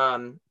dressed as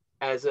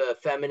a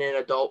feminine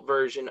adult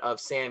version of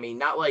Sammy,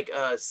 not like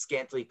a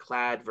scantily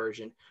clad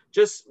version.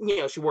 Just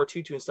she wore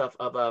tutu and stuff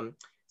of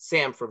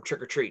Sam from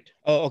Trick or Treat,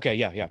 Oh, okay.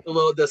 Yeah, yeah, the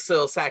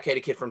little sack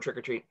headed kid from Trick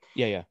or Treat,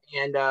 yeah,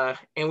 yeah.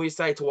 and we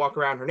decided to walk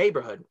around her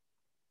neighborhood,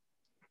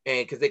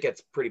 and because it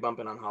gets pretty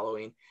bumping on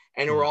Halloween,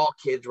 and we're Mhm. all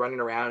kids running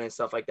around and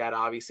stuff like that,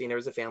 obviously, and there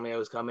was a family that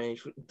was coming.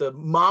 The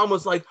mom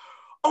was like,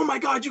 "Oh my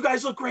god, you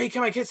guys look great!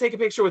 Can my kids take a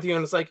picture with you?"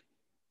 And it's like,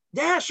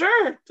 yeah,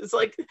 sure. It's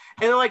like, and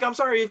they're like, I'm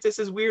sorry if this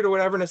is weird or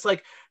whatever. And it's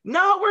like,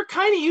 no, we're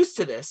kind of used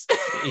to this.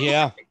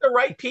 Yeah, The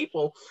right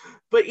people.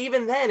 But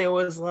even then, it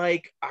was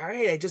like, all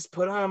right, I just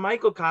put on a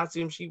Michael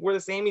costume. She wore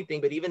the Sammy thing.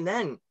 But even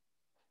then,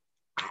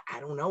 I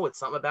don't know. It's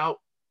something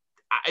about,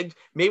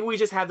 maybe we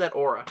just have that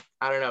aura.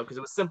 I don't know, because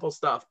it was simple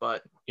stuff.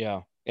 But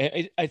yeah.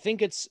 I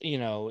think it's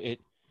it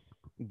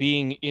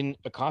being in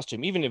a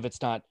costume, even if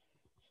it's not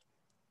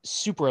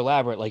super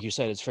elaborate, like you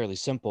said, it's fairly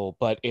simple,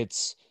 but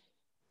it's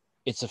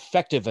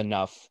effective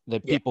enough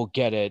that yeah, people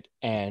get it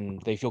and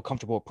they feel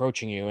comfortable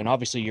approaching you. And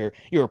obviously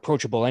you're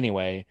approachable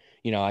anyway.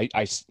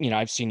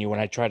 I've seen you when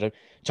I try to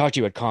talk to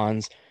you at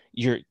cons.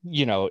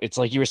 It's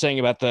like you were saying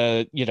about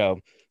the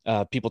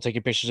people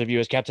taking pictures of you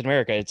as Captain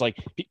America. It's like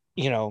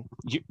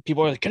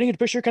people are like, can I get a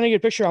picture, can I get a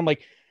picture? I'm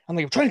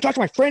trying to talk to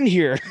my friend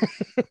here.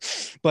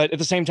 But at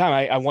the same time,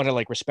 I want to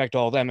like respect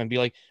all of them and be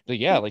like,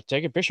 yeah, like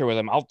take a picture with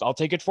them. I'll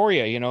take it for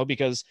you,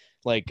 because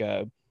like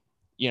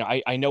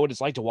I know what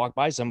it's like to walk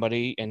by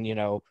somebody and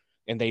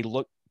and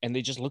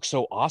they just look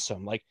so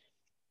awesome. Like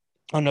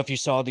I don't know if you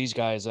saw these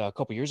guys a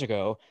couple years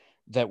ago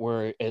that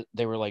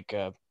they were like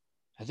I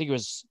think it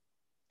was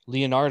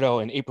Leonardo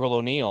and April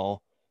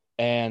O'Neil,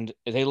 and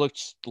they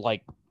looked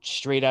like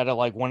straight out of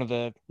like one of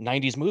the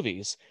 '90s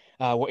movies.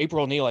 Well,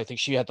 April O'Neil, I think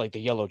she had like the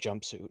yellow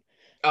jumpsuit,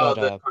 oh,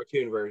 but the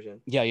cartoon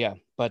version. yeah, yeah,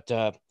 but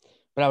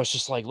I was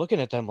just like looking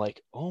at them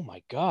like, oh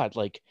my god,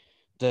 like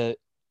the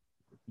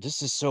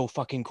this is so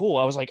fucking cool.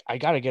 I was like, I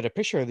got to get a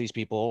picture of these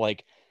people.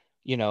 Like,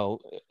 you know,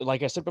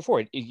 like I said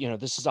before, you know,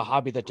 this is a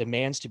hobby that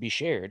demands to be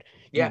shared.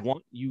 You Yeah,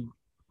 want, you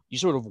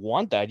sort of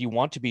want that. You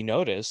want to be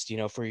noticed, you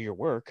know, for your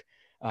work.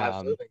 Um,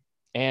 absolutely.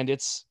 and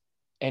it's,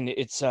 and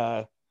it's,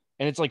 uh,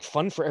 and it's like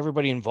fun for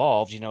everybody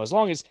involved, you know, as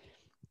long as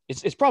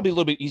it's probably a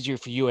little bit easier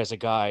for you as a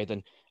guy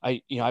than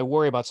you know, I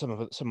worry about some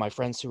of my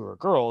friends who are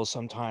girls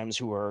sometimes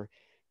who are,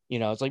 you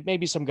know, it's like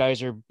maybe some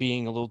guys are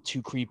being a little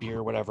too creepy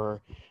or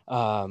whatever.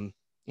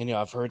 You know,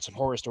 I've heard some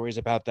horror stories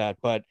about that,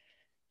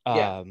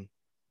 Yeah. um,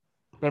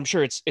 but I'm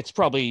sure it's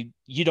probably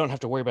you don't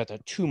have to worry about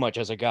that too much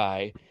as a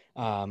guy.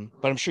 But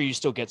I'm sure you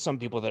still get some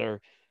people that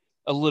are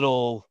a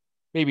little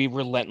maybe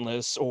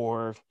relentless,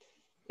 or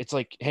it's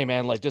like, hey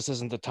man, like this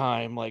isn't the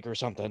time, like, or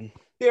something.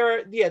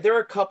 There are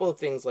a couple of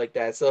things like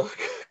that. So a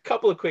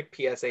couple of quick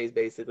PSAs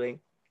basically.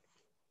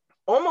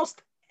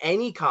 Almost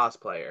any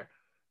cosplayer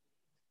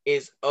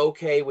is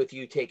okay with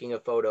you taking a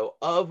photo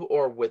of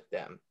or with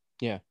them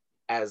Yeah.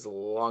 as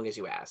long as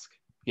you ask.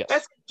 Yes.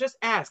 That's just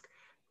ask.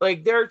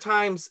 Like there are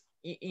times,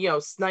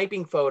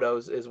 sniping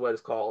photos is what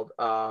it's called.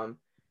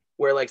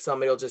 Where like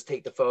somebody will just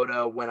take the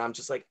photo when I'm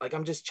just like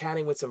I'm just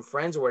chatting with some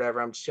friends or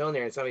whatever. I'm chilling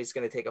there and somebody's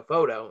gonna take a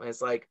photo, and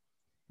it's like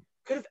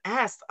could have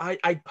asked.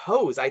 I'd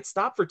pose. I'd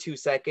stop for 2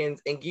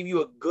 seconds and give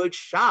you a good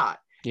shot.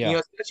 Yeah.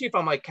 Especially if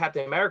I'm like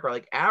Captain America or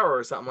like Arrow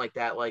or something like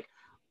that. Like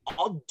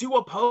I'll do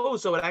a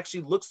pose so it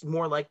actually looks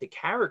more like the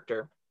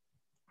character.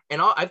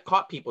 And I've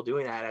caught people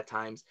doing that at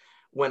times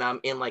when I'm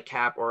in like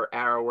Cap or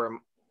Arrow where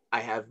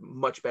I have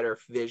much better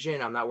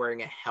vision. I'm not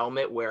wearing a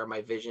helmet where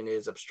my vision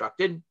is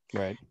obstructed.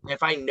 Right. And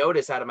if I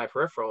notice out of my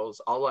peripherals,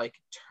 I'll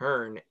like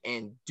turn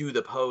and do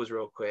the pose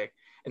real quick.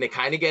 And they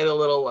kind of get a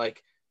little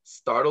like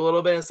start a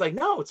little bit. And it's like,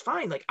 no, it's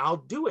fine. Like I'll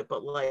do it.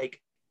 But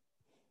like,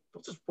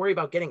 don't just worry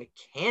about getting a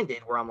candid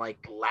where I'm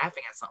like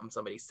laughing at something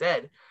somebody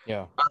said.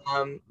 Yeah.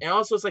 And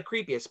also it's like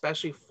creepy,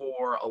 especially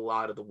for a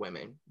lot of the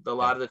women, a Yeah.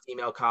 lot of the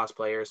female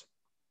cosplayers.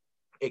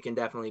 It can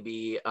definitely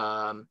be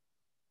a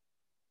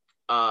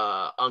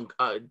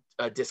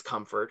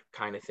discomfort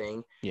kind of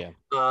thing. Yeah.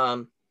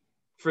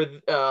 For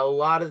a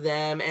lot of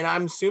them, and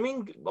I'm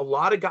assuming a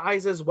lot of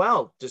guys as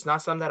well, just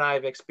not some that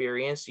I've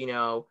experienced.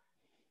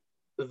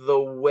 The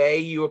way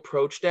you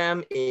approach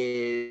them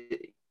is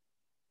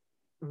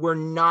we're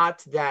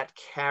not that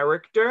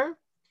character.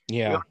 We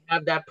Yeah. don't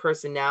have that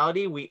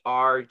personality. We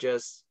are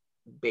just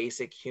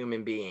basic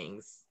human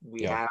beings.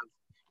 We Yeah. have,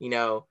 you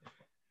know,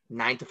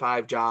 9 to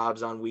 5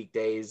 jobs on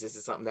weekdays. This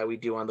is something that we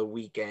do on the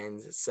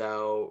weekends.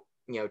 So,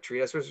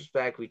 treat us with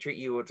respect. We treat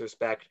you with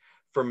respect.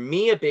 For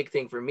me, a big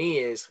thing for me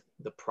is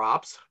the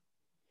props.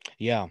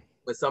 Yeah.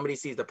 When somebody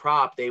sees the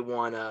prop, they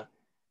want to,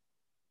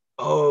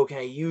 oh, can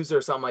I use it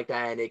or something like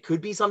that? And it could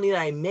be something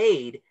that I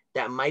made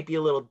that might be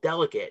a little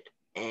delicate.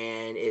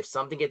 And if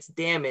something gets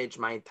damaged,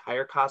 my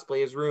entire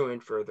cosplay is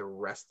ruined for the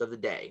rest of the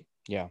day.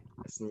 Yeah.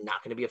 It's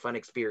not going to be a fun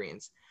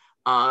experience.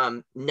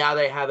 Now that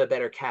I have a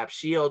better cap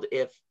shield,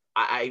 if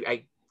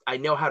I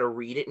know how to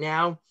read it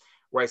now,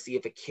 where I see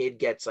if a kid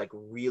gets like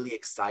really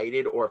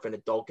excited or if an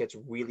adult gets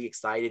really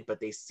excited, but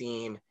they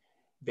seem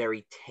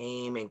very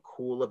tame and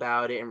cool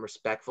about it and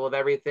respectful of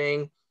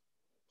everything,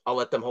 I'll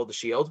let them hold the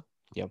shield.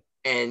 Yep.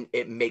 And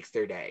it makes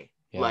their day.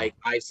 Yeah. Like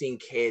I've seen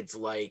kids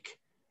like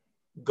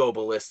go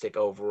ballistic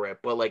over it,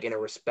 but like in a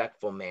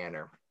respectful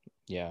manner.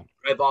 Yeah.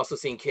 I've also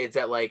seen kids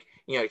that like,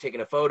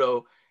 taking a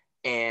photo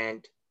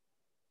and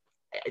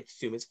I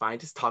assume it's fine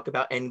to talk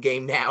about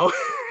Endgame now.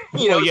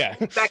 Well, yeah.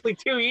 Exactly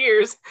 2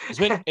 years.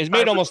 It's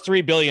made almost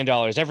 $3 billion.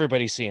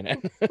 Everybody's seen it.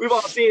 We've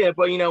all seen it,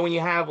 but when you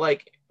have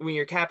like when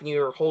you're Cap and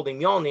you're holding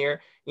Mjolnir,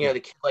 Yeah.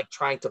 the kid like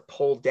trying to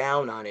pull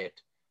down on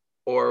it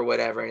or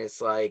whatever, and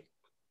it's like,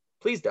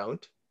 please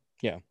don't.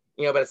 Yeah.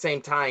 But at the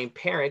same time,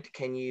 parent,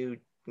 can you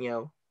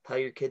tell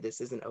your kid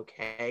this isn't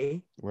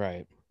okay?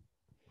 Right.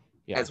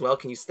 Yeah. As well,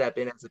 can you step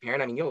in as a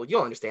parent? I mean,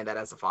 you'll understand that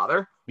as a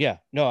father. Yeah.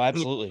 No,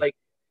 absolutely. Like,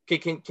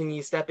 can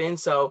you step in?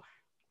 So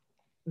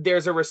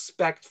there's a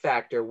respect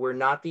factor. We're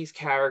not these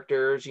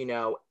characters,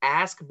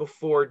 ask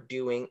before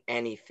doing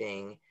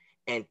anything.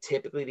 And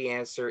typically the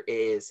answer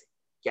is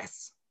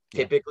yes.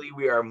 Yeah. Typically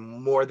we are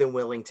more than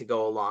willing to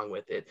go along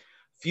with it.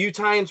 Few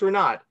times we're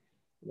not.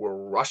 We're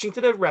rushing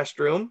to the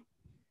restroom.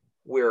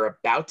 We're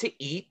about to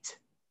eat.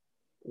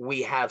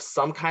 We have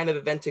some kind of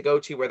event to go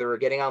to, whether we're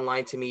getting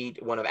online to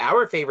meet one of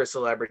our favorite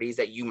celebrities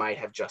that you might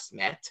have just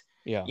met.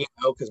 Yeah.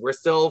 Because we're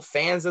still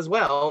fans as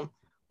well,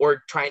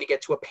 or trying to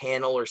get to a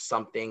panel or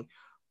something,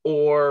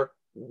 or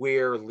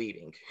we're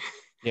leaving.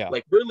 Yeah.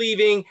 Like we're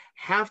leaving,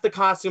 half the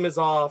costume is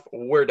off,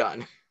 we're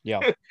done.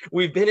 Yeah.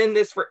 We've been in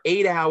this for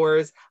 8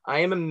 hours. I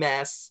am a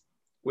mess,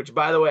 which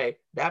by the way,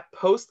 that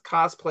post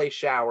cosplay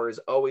shower is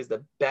always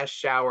the best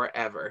shower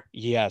ever.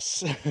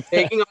 Yes.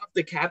 Taking off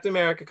the Captain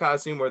America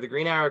costume or the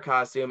Green Arrow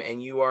costume,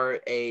 and you are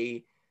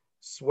a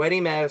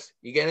sweaty mess.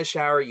 You get in a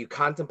shower, you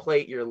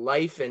contemplate your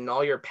life and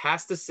all your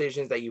past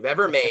decisions that you've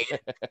ever made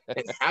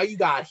and how you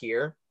got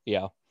here.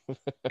 Yeah.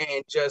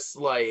 And just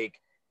like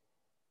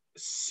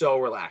so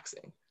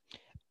relaxing.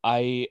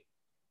 I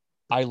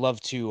love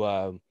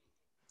to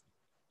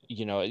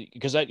you know,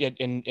 because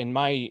in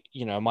my,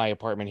 you know, my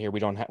apartment here, we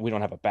don't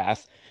have a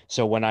bath.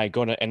 So when I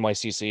go to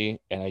NYCC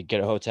and I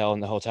get a hotel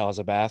and the hotel has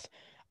a bath,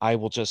 I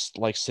will just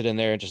like sit in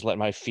there and just let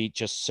my feet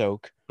just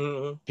soak,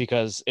 Hmm.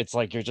 because it's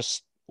like you're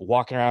just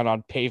walking around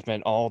on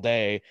pavement all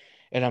day,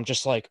 and I'm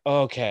just like,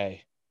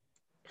 okay,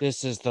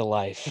 this is the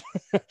life.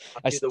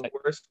 I, Dude,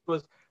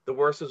 the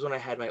worst was when I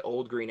had my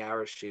old Green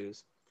Arrow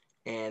shoes,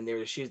 and they were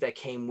the shoes that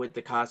came with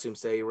the costume,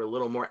 so they were a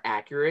little more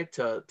accurate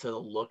to the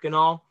look and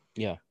all.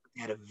 yeah.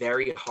 They had a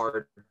very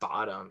hard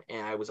bottom,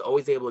 and I was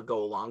always able to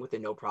go along with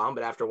it, no problem.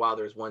 But after a while,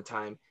 there was one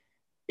time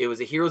it was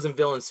a Heroes and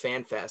Villains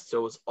fan fest, so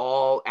it was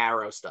all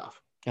Arrow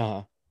stuff.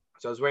 Uh-huh.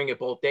 So I was wearing it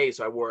both days,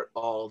 so I wore it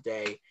all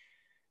day.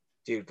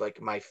 Dude,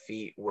 like my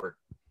feet were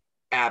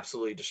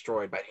absolutely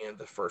destroyed by the end of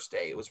the first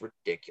day. It was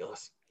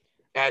ridiculous.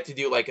 I had to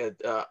do like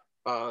a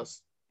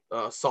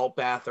salt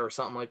bath or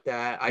something like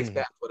that, ice Mhm.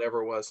 bath,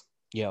 whatever it was.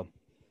 Yeah.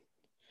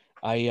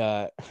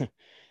 I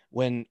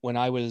when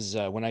I was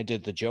when I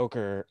did the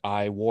Joker,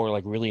 I wore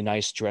like really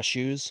nice dress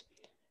shoes,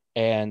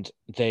 and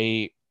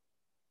they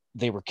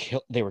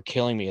were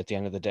killing me at the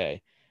end of the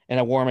day. And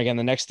I wore them again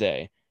the next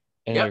day,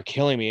 and they were Yep.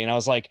 killing me. And I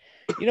was like,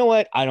 you know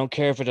what? I don't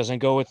care if it doesn't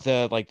go with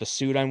the like the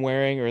suit I'm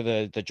wearing or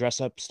the dress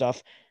up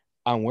stuff.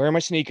 I'm wearing my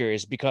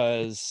sneakers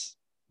because,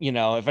 you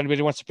know, if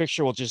anybody wants a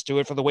picture, we'll just do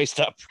it for the waist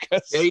up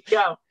There you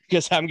go.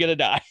 because I'm gonna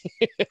die.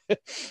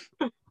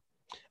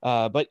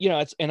 But you know,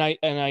 it's and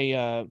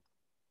I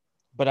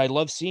but I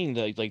love seeing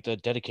the like the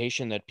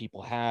dedication that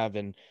people have,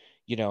 and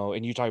you know,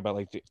 and you talk about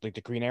like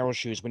the Green Arrow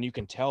shoes, when you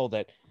can tell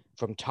that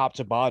from top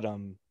to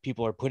bottom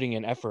people are putting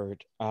in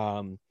effort.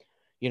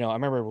 You know, I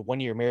remember one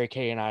year Mary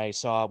Kay and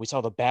we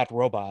saw the Bat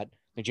Robot,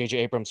 the J.J.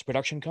 Abrams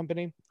production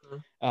company.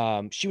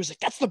 Mhm. She was like,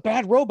 "That's the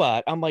Bad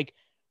Robot." I'm like,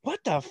 "What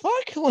the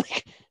fuck?"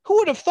 Like, who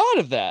would have thought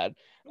of that?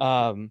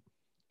 Um,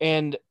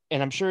 and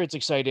I'm sure it's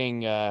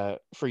exciting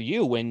for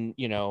you when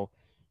you know,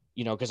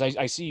 because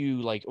I see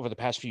you like over the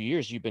past few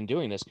years you've been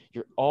doing this.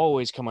 You're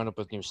always coming up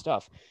with new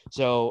stuff.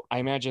 So I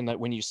imagine that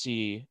when you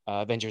see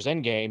Avengers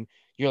Endgame,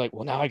 you're like,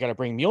 well, now I got to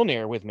bring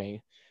Mjolnir with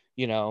me,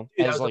 you know,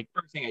 Dude, that as was the like,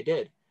 first thing I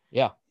did.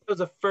 yeah, That was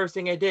the first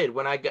thing I did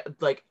when I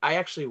got like I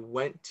actually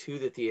went to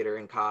the theater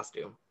in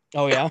costume.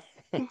 oh yeah,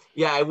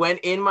 Yeah, I went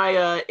in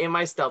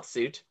my stealth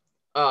suit.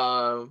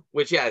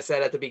 Which yeah, I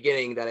said at the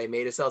beginning that I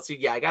made a stealth suit.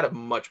 Yeah, I got a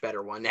much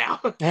better one now.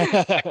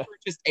 I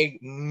purchased a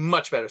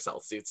much better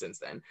stealth suit since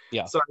then.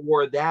 yeah, So I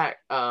wore that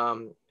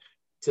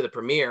to the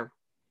premiere.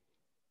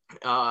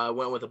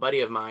 Went with a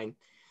buddy of mine.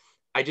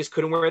 I just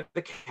couldn't wear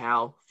the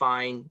cowl.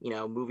 Fine, you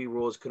know, movie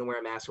rules. Couldn't wear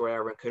a mask or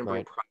whatever. And couldn't bring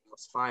right,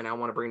 props. Fine, I don't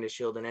want to bring the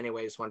shield in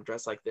anyway. I just want to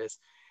dress like this.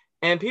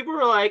 And people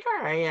were like,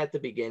 all right, at the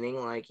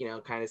beginning, like, you know,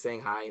 kind of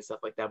saying hi and stuff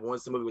like that. But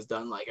once the movie was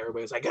done, like,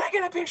 everybody was like, can I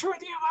get a picture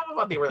with you? Blah, blah,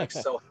 blah. They were like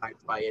so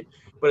hyped by it.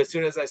 But as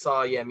soon as I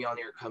saw, yeah,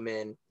 Mjolnir come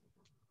in,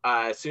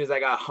 as soon as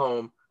I got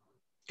home,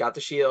 got the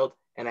shield,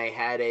 and I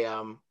had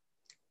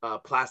a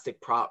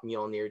plastic prop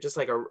Mjolnir, just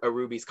like a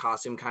Ruby's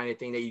costume kind of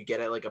thing that you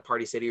get at like a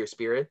Party City or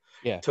Spirit.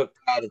 yeah. Took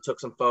that and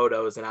took some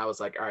photos, and I was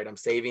like, all right, I'm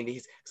saving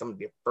these because I'm gonna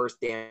be the first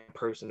damn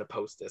person to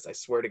post this. I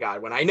swear to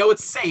God, when I know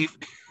it's safe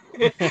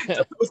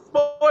to post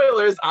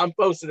spoilers, I'm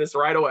posting this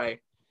right away.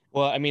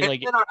 Well, I mean, And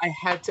like, then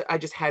I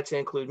just had to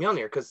include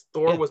Mjolnir because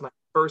Thor yeah. was my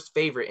first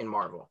favorite in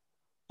Marvel.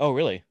 Oh,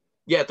 really?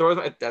 Yeah,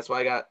 that's why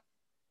I got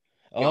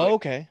Oh, Mjolnir.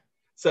 okay.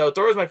 So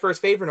Thor was my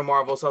first favorite in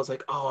Marvel. So I was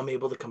like, oh, I'm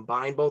able to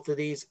combine both of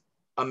these.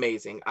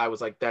 Amazing. I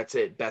was like, that's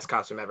it, best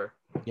costume ever.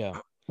 Yeah.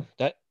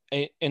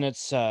 And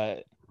it's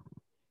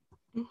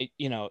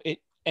you know,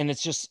 and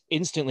it's just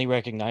instantly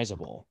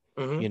recognizable.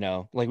 Mm-hmm. You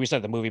know, like we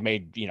said, the movie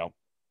made, you know,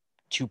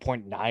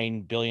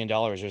 $2.9 billion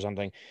or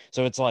something.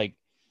 So it's like,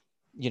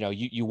 you know,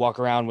 you walk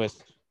around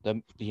with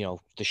the, you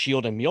know, the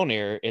shield and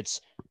Mjolnir, it's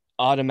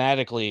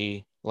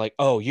automatically like,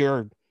 oh,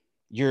 you're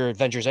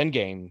Avengers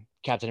Endgame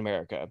Captain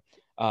America.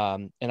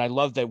 And I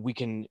love that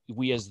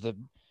we as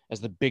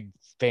the big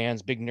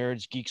fans, big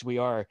nerds, geeks we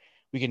are,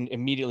 we can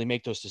immediately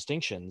make those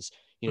distinctions.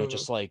 You know, Mm-hmm.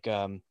 just like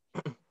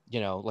you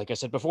know, like I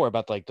said before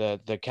about like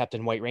the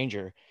Captain White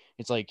Ranger.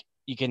 It's like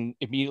you can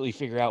immediately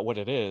figure out what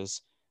it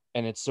is,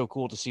 and it's so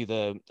cool to see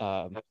the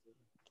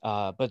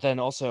but then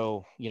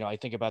also, you know, I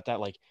think about that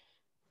like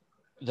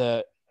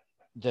the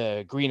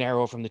Green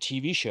Arrow from the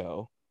TV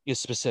show is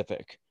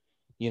specific.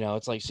 You know,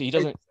 it's like, see, he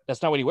doesn't.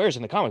 That's not what he wears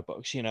in the comic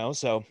books. You know,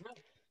 so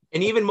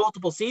And even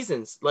multiple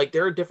seasons. Like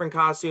there are different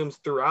costumes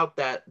throughout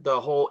the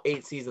whole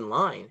 8 season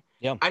line.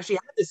 yeah, I actually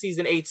have the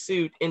season 8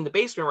 suit in the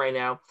basement right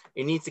now.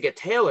 It needs to get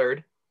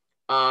tailored.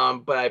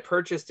 But I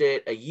purchased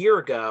it a year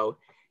ago,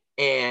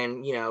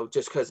 and you know,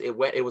 just because it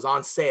was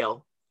on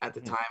sale at the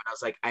mhm, time, and I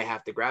was like, I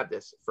have to grab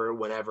this for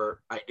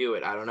whenever I do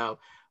it. I don't know.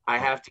 I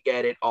have to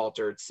get it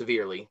altered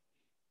severely,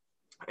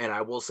 and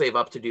I will save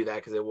up to do that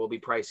because it will be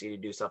pricey to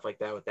do stuff like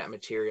that with that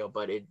material,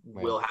 but it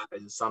right, will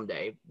happen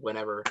someday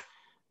whenever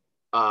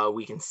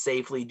we can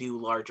safely do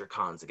larger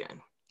cons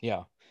again.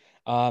 yeah.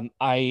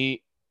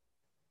 I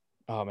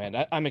Oh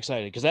man, I'm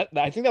excited because that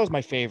I think that was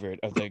my favorite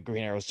of the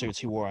Green Arrow suits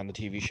he wore on the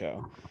TV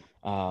show.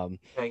 Um,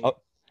 Okay. oh,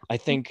 I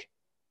think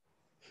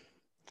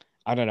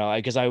I don't know,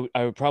 because I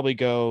would probably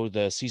go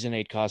the season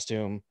 8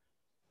 costume,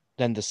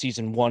 then the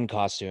season 1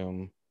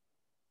 costume,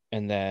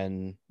 and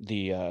then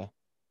the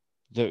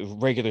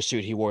regular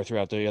suit he wore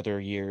throughout the other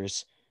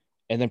years,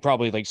 and then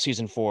probably like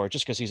season 4,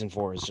 just because season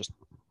 4 is just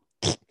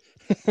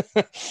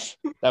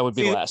that would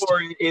be Season last.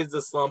 4 is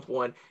the slump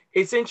one.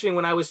 It's interesting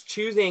when I was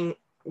choosing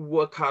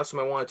what costume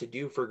I wanted to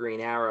do for Green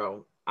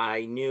Arrow.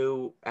 I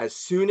knew as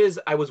soon as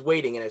I was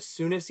waiting, and as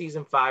soon as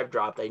season 5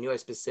 dropped, I knew I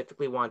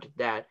specifically wanted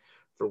that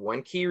for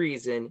one key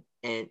reason,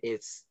 and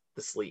it's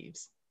the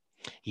sleeves.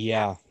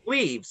 Yeah, Yeah.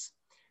 sleeves.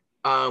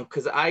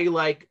 Because I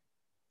like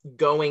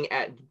going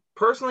at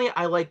personally,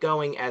 I like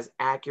going as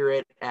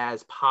accurate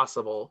as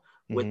possible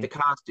with Hmm. the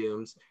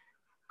costumes.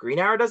 Green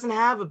Arrow doesn't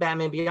have a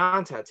Batman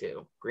Beyond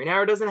tattoo. Green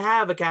Arrow doesn't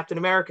have a Captain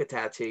America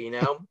tattoo, you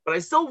know? But I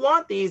still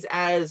want these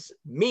as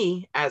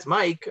me, as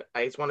Mike.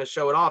 I just want to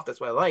show it off. That's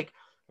what I like.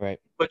 Right.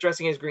 But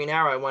dressing as Green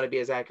Arrow, I want to be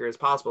as accurate as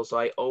possible. So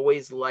I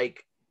always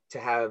like to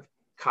have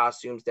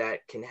costumes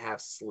that can have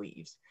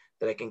sleeves,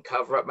 that I can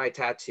cover up my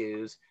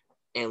tattoos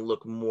and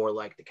look more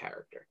like the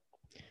character.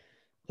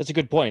 That's a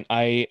good point.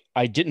 I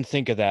didn't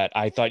think of that.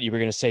 I thought you were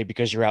going to say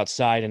because you're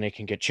outside and it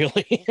can get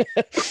chilly.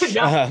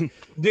 No, um,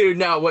 dude,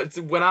 no.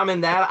 When I'm in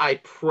that, I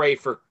pray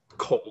for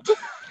cold.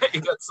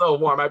 It gets so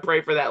warm. I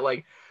pray for that,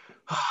 like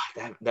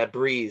that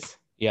breeze.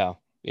 yeah,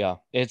 yeah.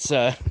 It's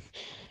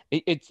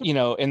it's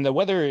and the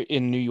weather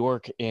in New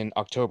York in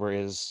October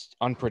is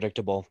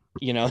unpredictable.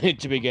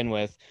 To begin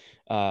with,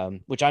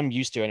 which I'm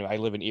used to anyway. I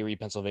live in Erie,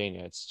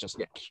 Pennsylvania. It's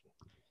just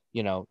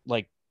Yeah,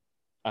 like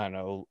I don't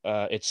know.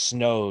 It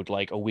snowed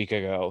like a week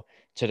ago.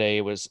 Today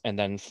it was, and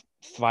then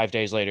 5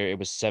 days later it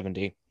was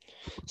 70.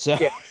 So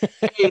yeah.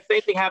 Hey,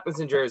 same thing happens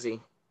in Jersey.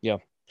 yeah.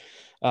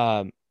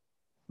 Um,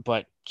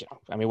 but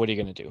I mean, what are you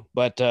gonna do?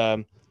 But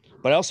I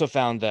also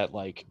found that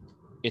like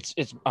it's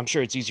I'm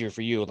sure it's easier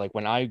for you. Like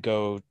when I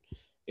did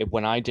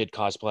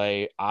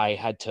cosplay, I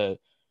had to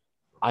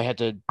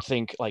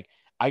think like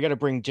I got to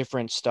bring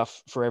different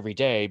stuff for every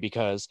day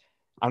because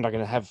I'm not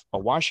going to have a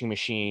washing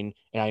machine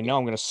and I Yeah, know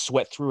I'm going to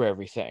sweat through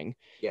everything.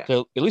 yeah.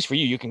 So at least for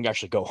you, you can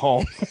actually go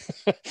home.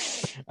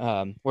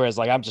 Whereas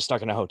like I'm just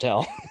stuck in a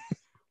hotel.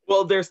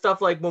 Well, there's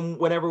stuff like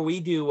whenever we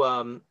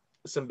do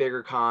some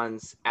bigger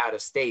cons out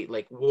of state,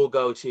 like we'll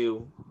go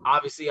to.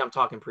 Obviously, I'm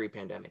talking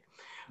pre-pandemic.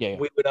 Yeah, yeah.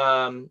 We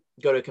would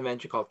go to a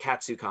convention called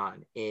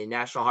KatsuCon in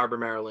National Harbor,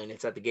 Maryland.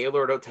 It's at the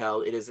Gaylord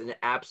Hotel. It is an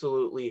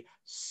absolutely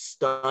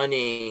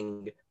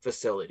stunning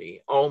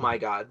facility. Oh my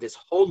Mhm. God, this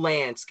whole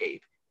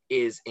landscape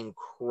is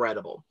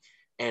incredible.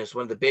 And it's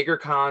one of the bigger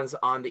cons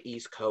on the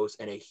East Coast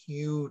and a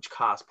huge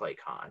cosplay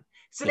con.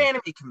 It's an Yeah.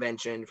 anime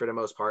convention for the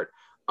most part,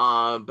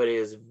 but it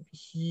is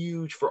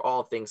huge for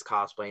all things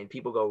cosplay, and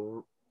people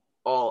go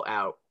all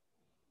out.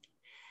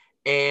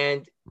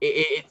 And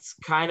it's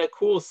kind of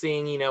cool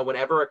seeing,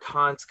 whenever a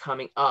con's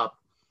coming up,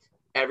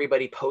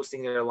 everybody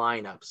posting their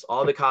lineups,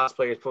 all the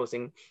cosplayers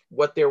posting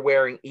what they're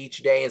wearing each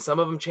day, and some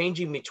of them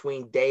changing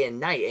between day and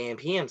night, AM,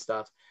 PM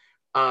stuff.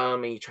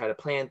 And you try to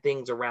plan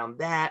things around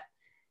that.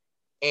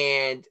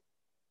 And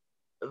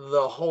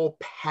the whole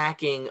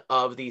packing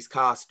of these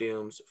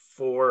costumes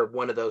for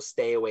one of those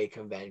stay away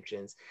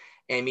conventions,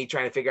 and me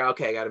trying to figure out,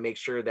 okay, I got to make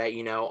sure that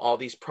all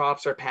these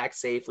props are packed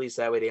safely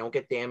so that way they don't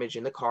get damaged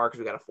in the car, because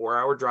we got a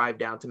 4-hour drive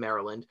down to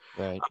Maryland.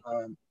 Right.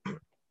 um,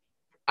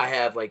 I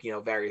have like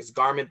various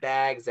garment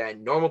bags that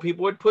normal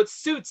people would put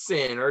suits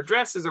in or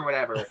dresses or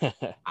whatever.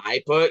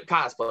 I put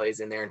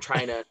cosplays in there and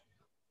trying to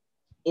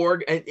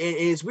and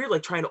it's weird,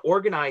 like trying to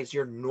organize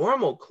your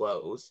normal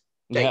clothes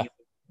that Yeah. you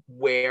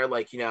wear,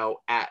 like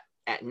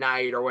at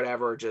night or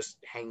whatever, just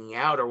hanging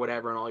out or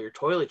whatever, and all your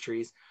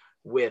toiletries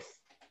with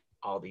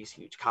all these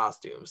huge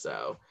costumes.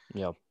 So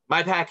Yeah.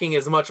 my packing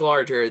is much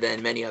larger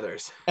than many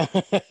others.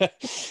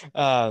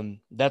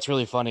 That's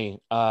really funny.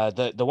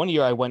 The one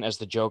year I went as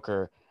the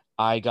Joker,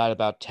 I got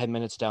about 10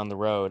 minutes down the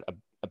road,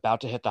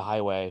 about to hit the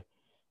highway,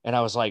 and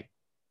I was like,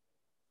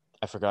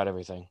 I forgot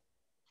everything.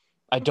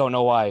 I don't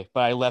know why,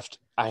 but I left.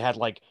 I had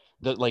like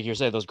you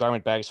said, those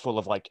garment bags full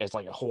of like it's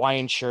like a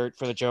Hawaiian shirt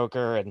for the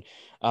Joker, and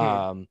Hmm.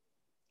 um,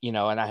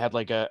 and I had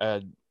like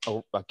a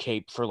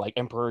cape for like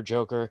Emperor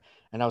Joker,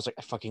 and I was like,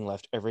 I fucking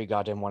left every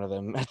goddamn one of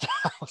them at the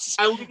house.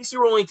 At least you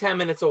were only 10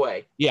 minutes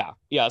away. Yeah,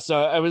 yeah. So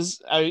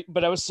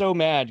but I was so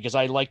mad because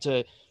I like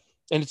to,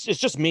 and it's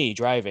just me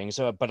driving.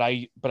 So, but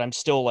I'm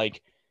still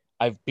like,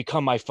 I've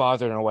become my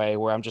father in a way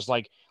where I'm just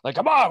like,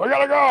 come on, we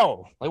gotta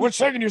go. Like, what's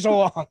taking you so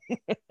long?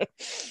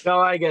 No,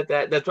 I get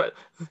that. That's what.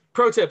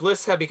 Pro tip: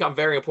 lists have become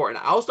very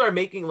important. I'll start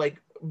making,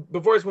 like,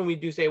 before when we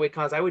do stay away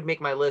cons, I would make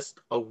my list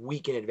a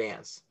week in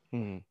advance.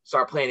 Hmm.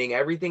 Start planning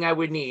everything I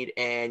would need,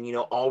 and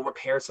all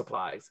repair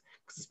supplies.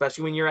 'Cause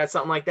especially when you're at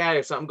something like that,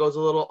 if something goes a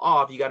little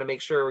off, you got to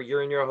make sure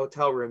you're in your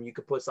hotel room. You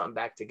could put something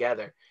back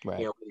together.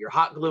 Right. You're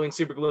hot gluing,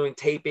 super gluing,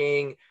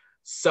 taping,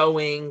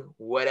 sewing,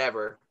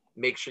 whatever.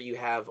 Make sure you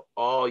have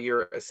all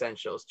your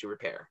essentials to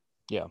repair.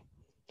 Yeah.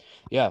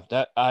 Yeah,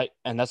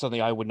 and that's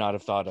something I would not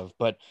have thought of.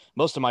 But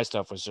most of my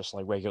stuff was just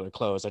like regular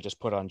clothes. I just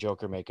put on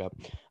Joker makeup,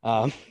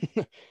 um,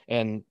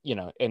 and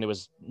and it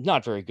was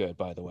not very good,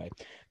 by the way.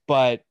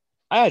 But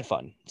I had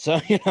fun. So,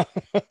 you know,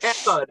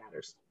 That's all that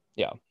matters.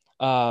 yeah.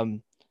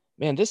 Um,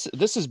 man, this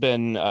has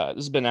been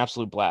an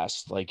absolute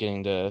blast, like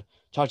getting to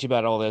talk to you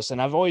about all this.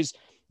 And I've always,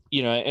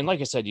 you know, and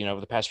like I said, you know,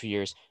 over the past few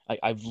years,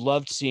 I've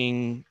loved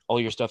seeing all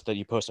your stuff that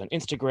you post on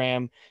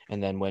Instagram.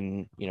 And then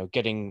when, you know,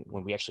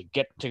 when we actually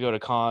get to go to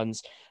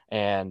cons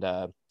and,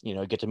 you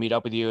know, get to meet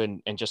up with you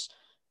and just,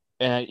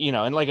 and you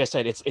know, and like I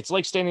said, it's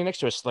like standing next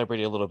to a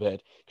celebrity a little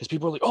bit because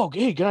people are like, "Oh,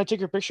 hey, can I take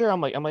your picture?" I'm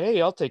like,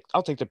 hey, I'll take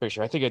the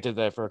picture. I think I did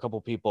that for a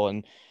couple people,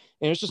 and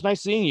it's just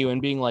nice seeing you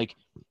and being like,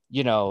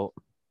 you know,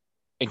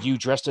 and you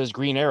dressed as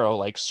Green Arrow,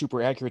 like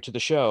super accurate to the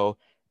show,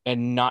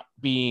 and not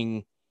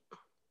being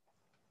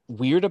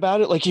weird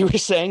about it, like you were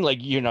saying,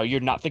 like, you know,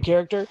 you're not the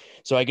character,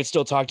 so I could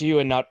still talk to you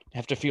and not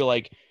have to feel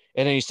like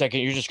at any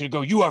second you're just gonna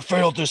go, "You have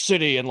failed this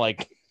city," and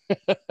like,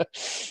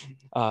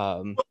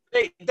 um,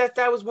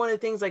 That was one of the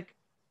things. Like,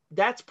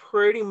 that's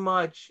pretty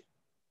much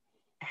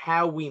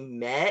how we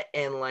met,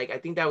 and like I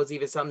think that was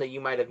even something that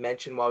you might have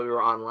mentioned while we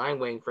were online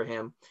waiting for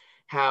him.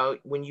 How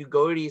when you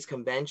go to these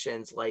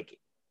conventions, like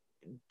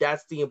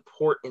that's the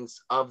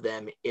importance of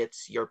them.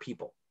 It's your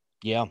people.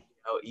 yeah,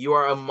 You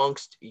are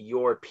amongst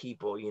your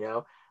people.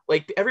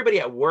 Like everybody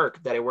at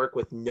work that I work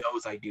with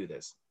knows I do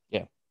this.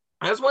 yeah,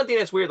 And that's one thing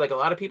that's weird. Like a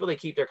lot of people, they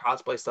keep their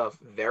cosplay stuff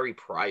very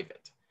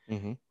private.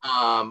 mm-hmm.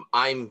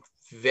 I'm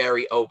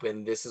very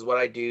open. This is what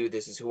I do.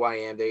 This is who I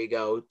am. There you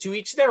go. To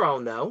each their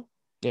own, though.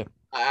 Yeah,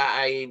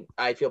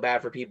 I feel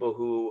bad for people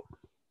who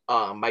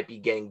might be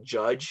getting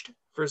judged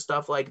for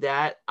stuff like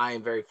that. I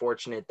am very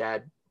fortunate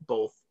that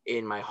both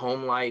in my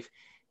home life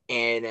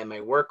and in my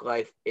work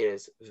life, it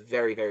is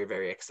very, very,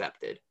 very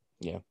accepted.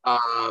 yeah,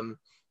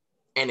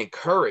 And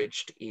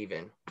encouraged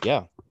even.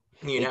 yeah,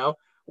 You know,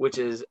 which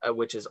is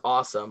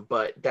awesome.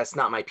 But that's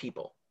not my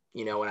people.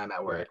 When I'm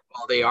at work, right,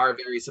 while they are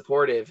very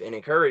supportive and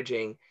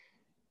encouraging,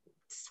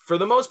 for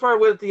the most part,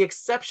 with the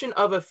exception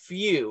of a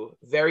few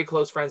very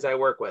close friends that I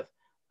work with,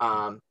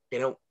 they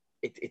don't.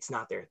 It's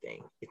not their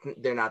thing.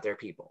 They're not their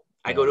people.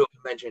 I go to a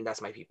convention.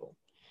 That's my people.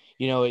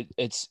 You know,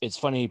 it's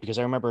funny because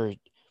I remember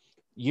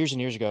years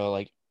and years ago,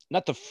 like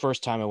not the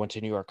first time I went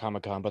to New York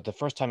Comic Con, but the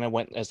first time I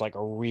went as like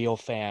a real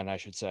fan, I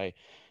should say,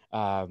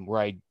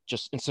 where I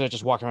just instead of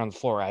just walking around the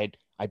floor, I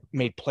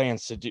made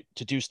plans to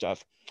do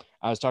stuff.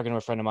 I was talking to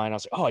a friend of mine. I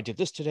was like, "Oh, I did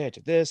this today. I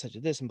did this,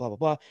 and blah blah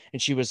blah."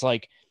 And she was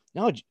like,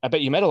 "No, I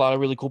bet you met a lot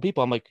of really cool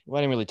people." I'm like, "Well,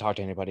 I didn't really talk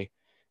to anybody."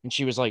 And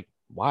she was like,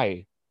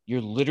 "Why?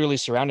 You're literally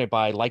surrounded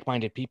by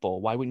like-minded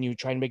people. Why wouldn't you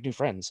try and make new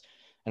friends?"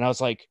 And I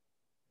was like,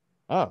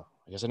 "Oh,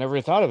 I guess I never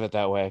thought of it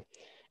that way."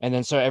 And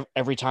then so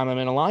every time I'm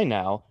in a line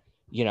now,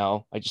 you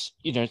know, I just,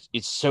 you know,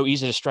 it's so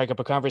easy to strike up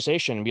a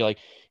conversation and be like,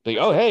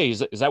 "Oh, hey, is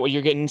that what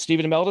you're getting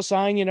Stephen Amell to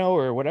sign, you know,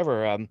 or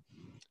whatever?"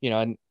 You know,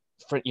 and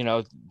for, you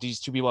know, these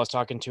two people I was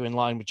talking to in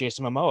line with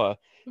Jason Momoa,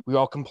 we were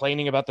all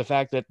complaining about the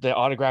fact that the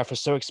autograph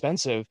was so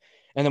expensive.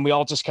 And then we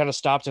all just kind of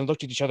stopped and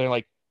looked at each other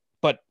like,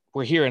 but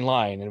we're here in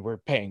line and we're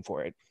paying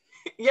for it.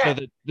 So Yeah,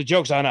 the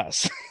joke's on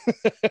us.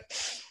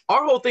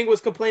 our whole thing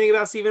was complaining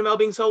about Stephen Amell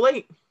being so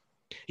late.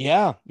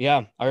 Yeah.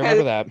 Yeah. I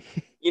remember that.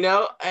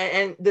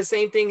 And the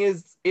same thing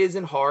is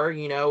in horror.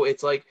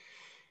 It's like,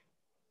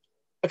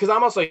 because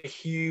I'm also a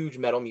huge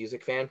metal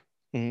music fan.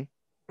 Mm-hmm.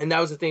 And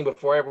that was the thing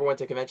before I ever went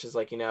to conventions.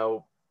 Like,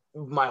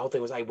 my whole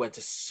thing was I went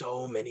to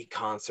so many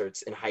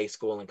concerts in high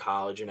school and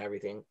college and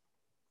everything.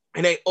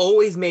 And I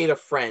always made a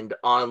friend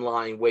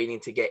online waiting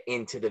to get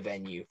into the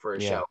venue for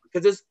a show,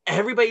 because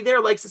everybody there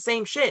likes the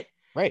same shit.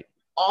 Right.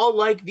 All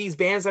like these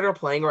bands that are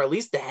playing, or at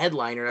least the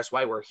headliner. That's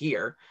why we're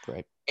here.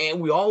 Right.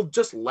 And we all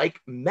just like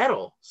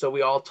metal. So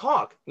we all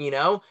talk,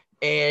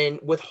 and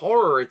with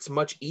horror, it's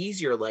much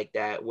easier like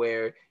that,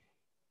 where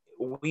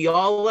we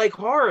all like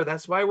horror.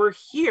 That's why we're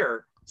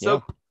here.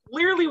 So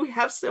clearly we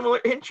have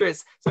similar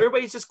interests. So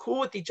everybody's just cool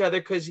with each other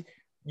because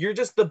you're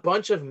just the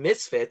bunch of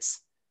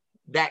misfits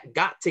that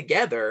got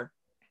together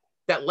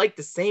that like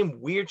the same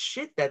weird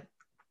shit that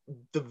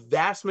the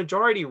vast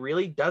majority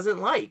really doesn't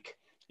like.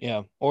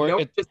 Yeah.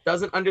 Or it just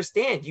doesn't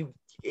understand.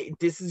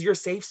 This is your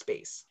safe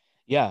space.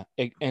 Yeah,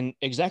 and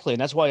exactly. And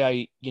that's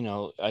why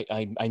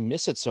I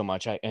miss it so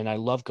much. I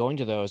love going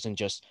to those and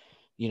just,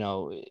 you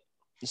know,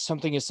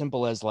 something as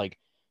simple as like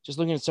just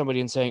looking at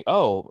somebody and saying,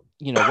 "Oh,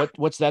 you know,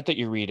 what's that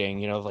you're reading?"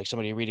 You know, like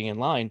somebody reading in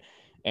line,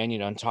 and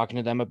and talking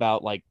to them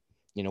about like,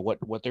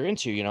 what they're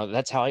into.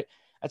 That's how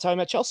I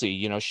met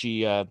Chelsea.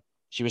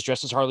 She was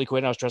dressed as Harley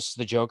Quinn. I was dressed as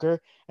the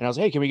Joker, and I was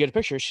like, "Hey, can we get a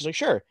picture?" She's like,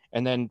 "Sure."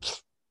 And then,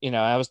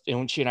 and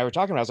when she and I were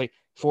talking, I was like,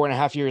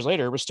 4.5 years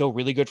later, we're still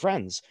really good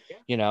friends.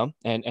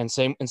 And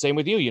same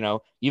with you.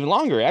 Even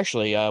longer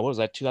actually. What was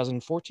that?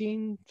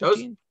 2014, 15? That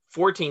was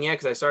 14, yeah,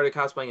 because I started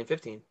cosplaying in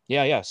 15.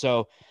 Yeah.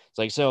 So it's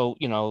like,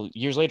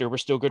 years later, we're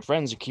still good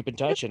friends and keep in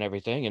touch and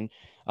everything.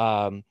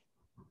 And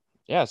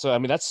yeah, so I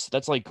mean,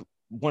 that's like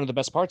one of the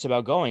best parts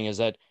about going is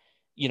that,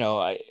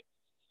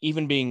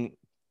 even being,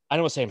 I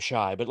don't want to say I'm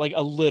shy, but like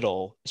a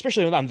little,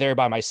 especially when I'm there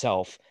by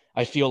myself,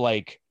 I feel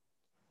like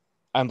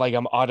I'm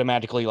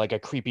automatically like a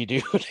creepy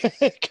dude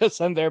because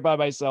I'm there by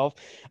myself.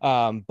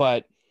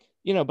 But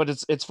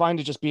it's fine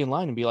to just be in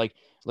line and be like,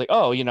 like,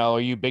 oh,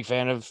 are you a big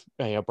fan of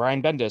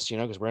Brian Bendis?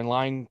 Because we're in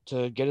line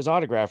to get his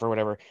autograph or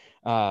whatever.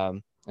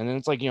 And then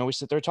it's like, we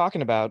sit there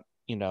talking about,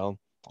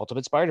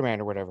 Ultimate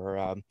Spider-Man or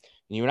whatever.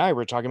 You and I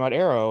were talking about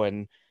Arrow,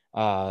 and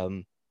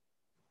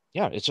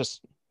yeah, it's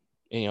just,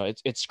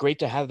 it's great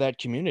to have that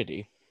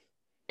community.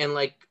 And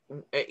like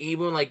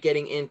even like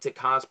getting into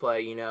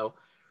cosplay,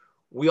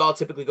 we all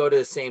typically go to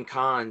the same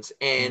cons,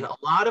 and a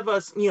lot of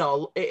us,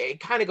 it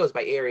kind of goes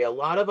by area. A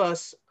lot of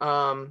us,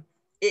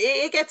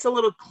 it gets a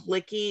little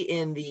clicky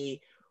in the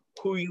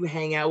who you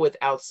hang out with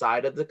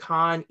outside of the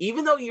con,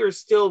 even though you're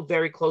still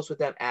very close with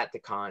them at the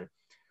con.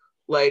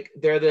 Like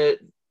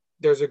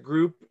there's a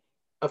group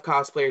of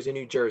cosplayers in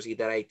New Jersey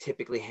that I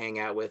typically hang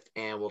out with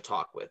and will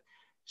talk with.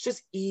 It's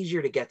just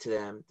easier to get to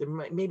them. They're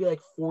maybe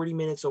like 40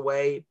 minutes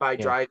away by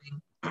Yeah.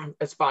 driving.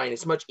 It's fine.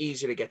 It's much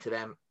easier to get to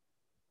them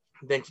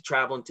than to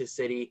travel into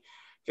city,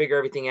 figure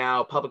everything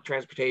out, public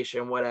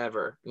transportation,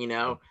 whatever,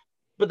 Yeah.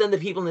 But then the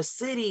people in the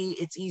city,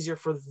 it's easier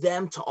for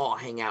them to all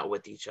hang out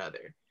with each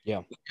other.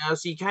 Yeah.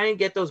 So you kind of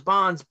get those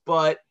bonds,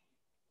 but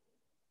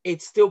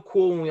it's still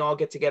cool when we all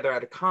get together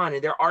at a con.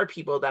 And there are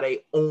people that I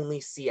only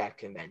see at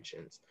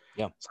conventions.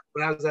 Yeah. So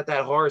when I was at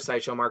that horror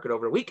sideshow market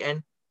over the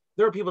weekend,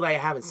 there are people that I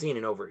haven't seen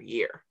in over a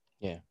year.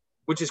 Yeah.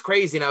 Which is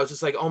crazy. And I was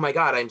just like, oh my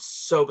God, I'm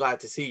so glad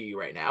to see you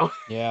right now.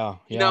 Yeah.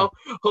 Yeah.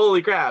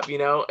 Holy crap.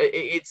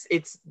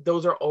 It's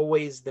those are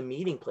always the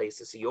meeting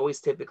places. So you always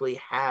typically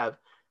have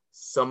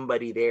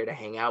somebody there to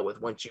hang out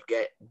with once you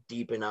get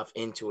deep enough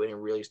into it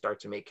and really start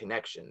to make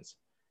connections.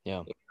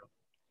 Yeah.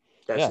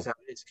 That's just how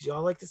it is, because you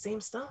all like the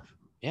same stuff.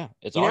 Yeah.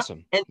 It's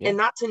awesome. And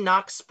not to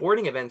knock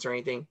sporting events or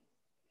anything.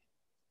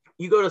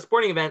 You go to a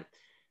sporting event,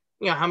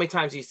 how many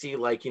times you see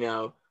like,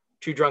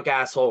 two drunk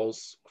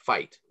assholes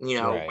fight,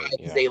 Right,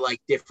 they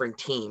like different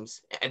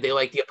teams and they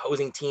like the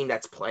opposing team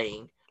that's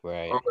playing,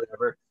 right, or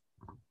whatever.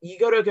 You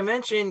go to a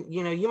convention,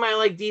 you might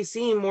like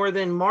DC more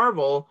than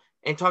Marvel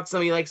and talk to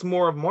somebody who likes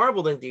more of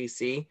Marvel than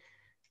DC,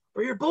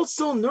 but you're both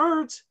still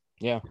nerds.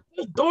 Yeah.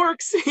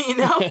 Dorks,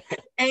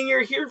 and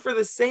you're here for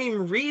the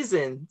same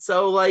reason.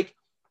 So like,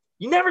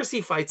 you never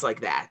see fights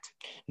like that.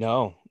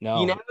 No.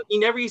 You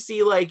never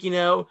see like,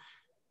 you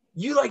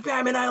like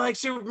Batman, I like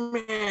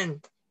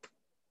Superman.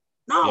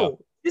 No,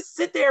 just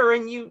sit there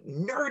and you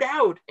nerd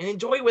out and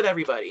enjoy with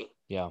everybody.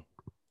 Yeah.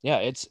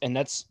 It's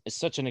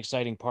such an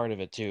exciting part of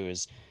it too,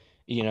 is,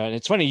 and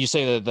it's funny you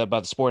say that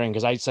about the sporting,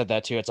 because I said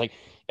that too. It's like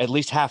at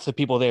least half the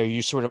people there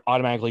you sort of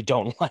automatically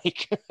don't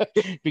like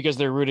because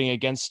they're rooting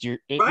against you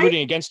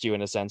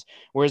in a sense.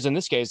 Whereas in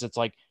this case, it's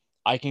like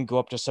I can go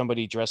up to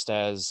somebody dressed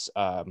as,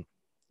 trying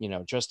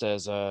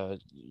to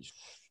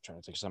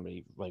think of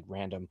somebody like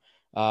random.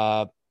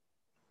 I'll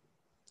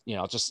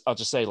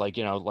just say like,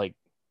 like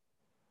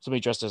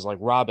somebody dressed as like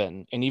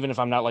Robin. And even if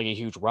I'm not like a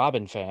huge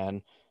Robin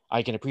fan,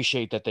 I can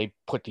appreciate that they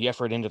put the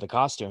effort into the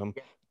costume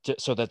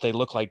so that they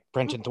look like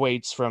Brenton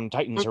Thwaites from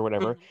Titans or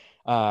whatever.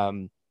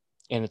 And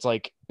it's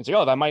like,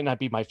 oh, that might not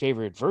be my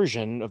favorite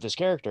version of this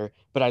character,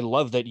 but I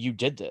love that you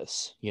did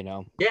this,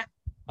 Yeah.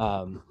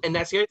 And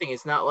that's the other thing.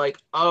 It's not like,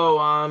 oh,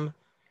 I'm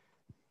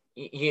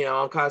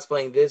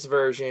cosplaying this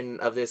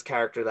version of this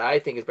character that I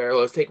think is better.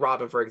 Let's take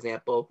Robin, for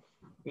example.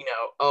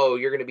 Oh,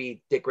 you're going to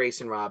be Dick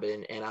Grayson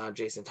Robin and I'm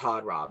Jason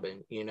Todd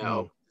Robin.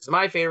 It's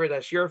my favorite.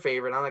 That's your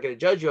favorite. I'm not going to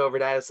judge you over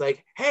that. It's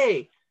like,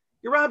 hey,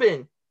 you're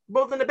Robin.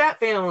 Both in the Bat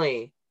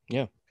family.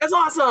 Yeah. That's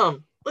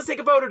awesome. Let's take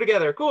a photo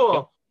together. Cool.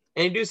 Yep.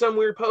 And you do some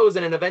weird pose,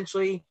 and then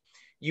eventually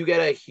you get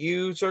a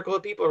huge circle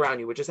of people around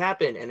you, which has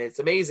happened. And it's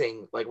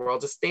amazing. Like, we're all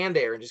just stand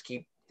there and just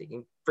keep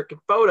taking freaking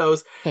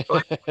photos for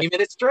like 20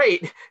 minutes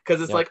straight.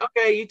 Because it's like,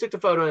 okay, you took the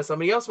photo and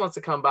somebody else wants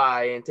to come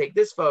by and take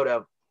this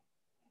photo.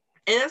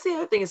 And that's the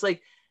other thing. It's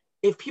like,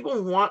 if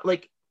people want,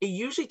 like, it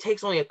usually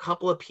takes only a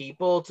couple of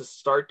people to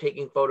start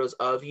taking photos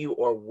of you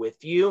or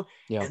with you.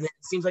 Yeah. And then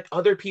it seems like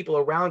other people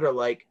around are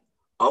like,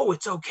 oh,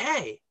 it's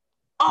okay.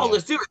 Oh,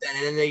 let's do it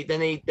then. And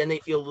then they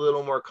feel a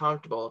little more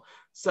comfortable.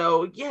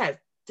 So yeah,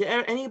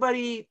 to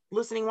anybody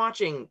listening,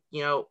 watching,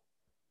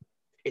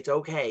 it's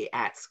okay.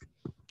 Ask.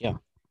 Yeah.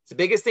 It's the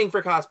biggest thing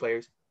for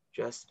cosplayers.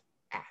 Just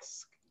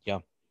ask. Yeah.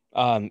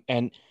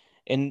 And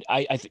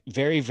I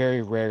very,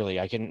 very rarely,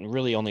 I can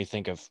really only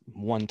think of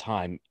one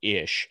time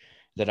ish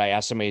that I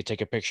asked somebody to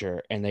take a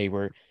picture and he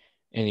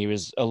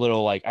was a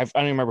little like, I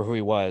don't remember who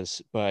he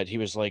was, but he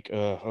was like,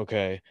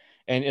 okay.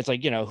 And it's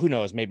like, who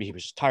knows, maybe he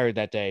was just tired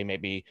that day.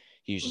 Maybe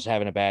he was just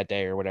having a bad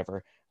day or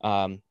whatever.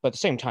 But at the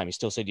same time, he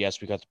still said,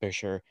 yes, we got the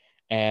picture.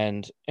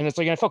 And it's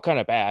like, I felt kind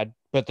of bad,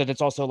 but then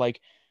it's also like,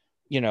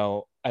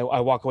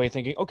 I walk away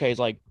thinking, okay, it's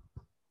like,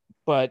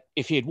 but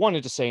if he had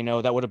wanted to say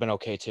no, that would have been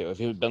okay too. If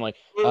he had been like,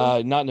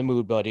 not in the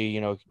mood,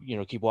 buddy,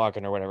 keep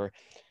walking or whatever,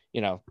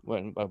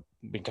 when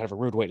been kind of a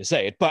rude way to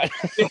say it, but,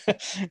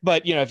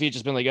 but, if he'd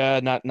just been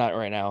like, not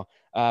right now,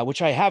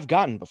 which I have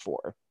gotten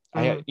before.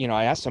 I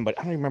asked somebody,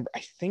 I don't remember.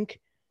 I think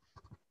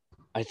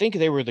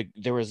there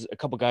was a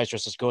couple guys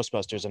dressed as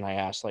Ghostbusters, and I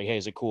asked like, hey,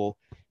 is it cool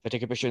if I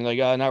take a picture? And they're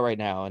like, not right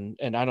now.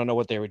 And I don't know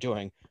what they were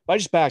doing, but I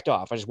just backed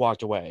off. I just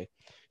walked away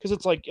because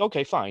it's like,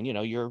 okay, fine.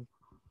 You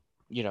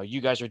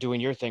guys are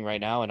doing your thing right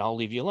now and I'll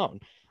leave you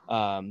alone.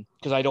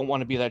 Because I don't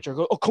want to be that jerk.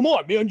 Oh, come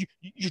on, man,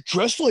 you're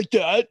dressed like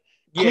that.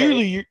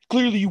 Yeah,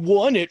 Clearly you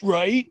want it,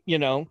 right? You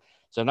know.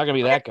 So I'm not gonna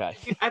be that guy.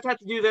 I've had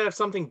to do that if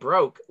something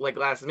broke like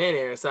last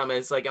minute or something.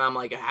 It's like I'm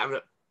like having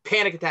a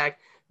panic attack.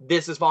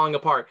 This is falling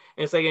apart,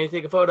 and it's like, I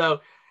take a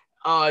photo.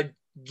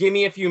 Give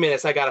me a few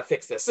minutes. I gotta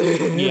fix this.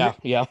 Yeah.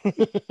 Yeah,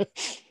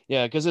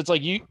 because it's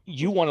like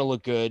you want to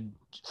look good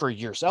for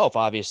yourself,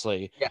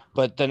 obviously. Yeah.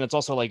 But then it's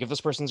also like, if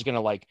this person's gonna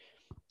like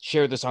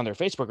share this on their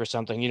Facebook or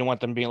something, you don't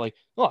want them being like,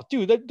 oh,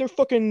 dude, their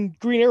fucking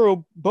Green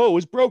Arrow bow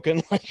is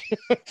broken.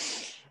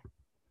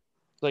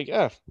 Like,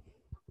 yeah.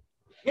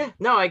 Yeah,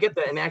 no, I get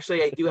that. And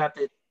actually, I do have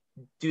to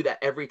do that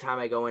every time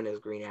I go in as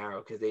Green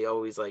Arrow, because they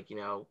always like,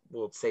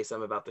 will say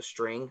something about the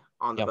string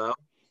on the bow,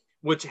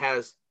 which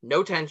has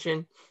no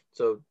tension.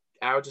 So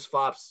arrow just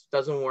flops,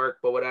 doesn't work,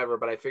 but whatever.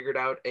 But I figured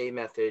out a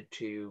method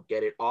to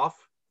get it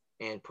off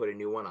and put a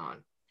new one on.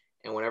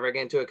 And whenever I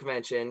get into a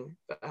convention,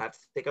 I have to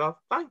take it off.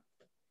 Fine,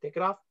 take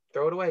it off,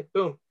 throw it away.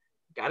 Boom,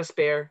 got a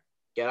spare.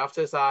 Get off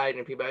to the side,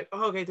 and people are like,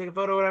 oh, okay, take a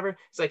photo, whatever.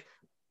 It's like,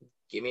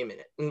 give me a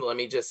minute and let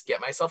me just get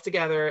myself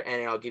together,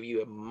 and I'll give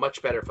you a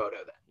much better photo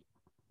then.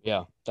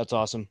 Yeah, that's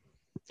awesome.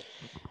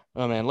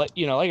 Oh man, like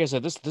I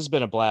said, this has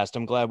been a blast.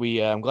 I'm glad we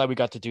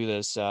got to do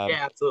this. Yeah,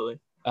 absolutely.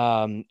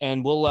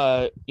 And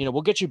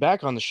we'll get you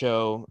back on the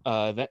show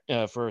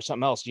for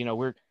something else.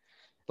 We're,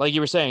 like you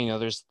were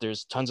saying,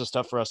 there's tons of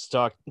stuff for us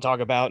to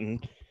talk about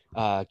and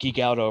geek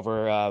out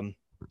over.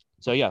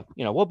 So yeah,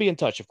 we'll be in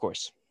touch, of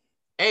course.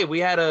 Hey, we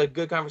had a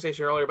good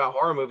conversation earlier about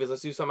horror movies.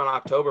 Let's do something in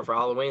October for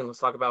Halloween. Let's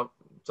talk about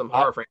some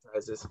horror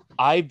franchises.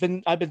 I've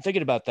been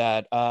thinking about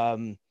that.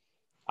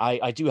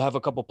 I do have a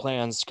couple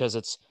plans,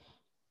 because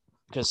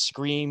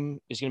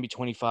Scream is going to be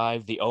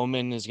 25. The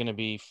Omen is going to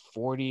be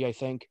 40, I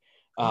think.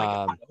 Oh my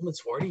God, Omen's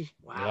 40.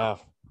 Wow.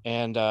 Yeah,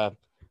 and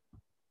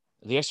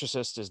The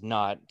Exorcist is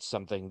not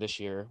something this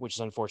year, which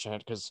is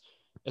unfortunate, because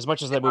as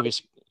much as that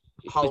movie's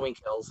Halloween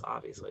Kills,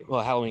 obviously.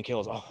 Well, Halloween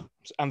Kills. Oh,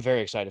 I'm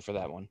very excited for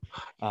that one.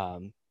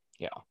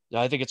 Yeah,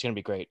 I think it's going to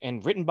be great.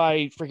 And written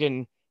by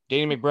freaking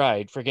Danny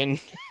McBride,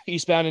 freaking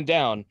Eastbound and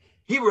Down.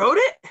 He wrote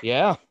it?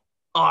 Yeah.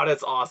 Oh,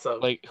 that's awesome.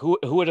 Like, who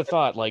would have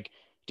thought, like,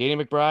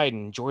 Danny McBride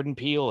and Jordan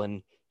Peele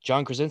and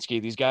John Krasinski,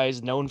 these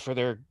guys known for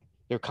their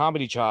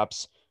comedy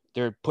chops,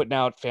 they're putting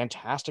out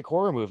fantastic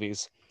horror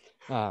movies.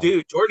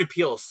 Dude, Jordan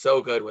Peele is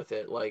so good with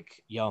it.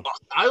 Like, yeah.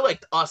 I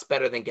liked Us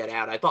better than Get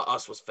Out. I thought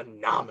Us was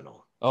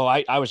phenomenal. Oh,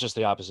 I was just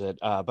the opposite.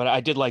 But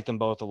I did like them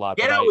both a lot.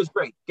 Get Out was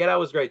great. Get Out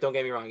was great. Don't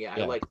get me wrong. Yeah,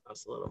 I liked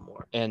Us a little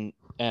more. And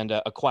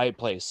A Quiet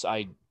Place.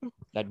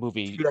 That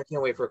movie. Dude, I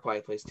can't wait for A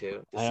Quiet Place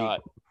too. I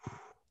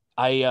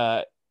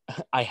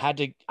had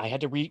to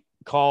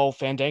recall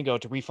Fandango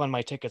to refund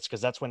my tickets,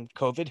 because that's when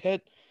COVID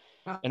hit,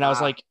 and I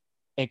was like,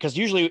 and because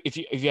usually if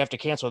you have to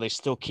cancel, they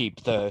still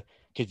keep the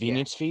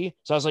convenience fee.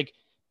 So I was like,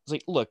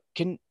 look,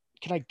 can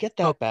I get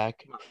that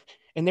back?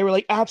 And they were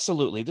like,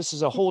 absolutely. This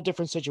is a whole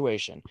different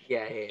situation.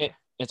 Yeah.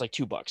 It's like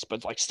 $2,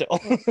 but like still.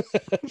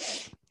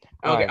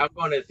 Okay, I'm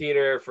going to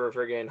theater for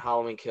friggin'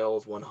 Halloween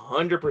Kills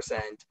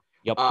 100%.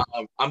 Yep.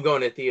 I'm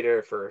going to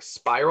theater for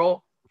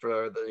Spiral,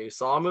 for the new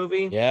Saw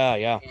movie.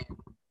 Yeah. And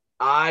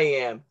I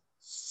am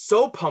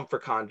so pumped for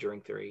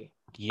Conjuring 3.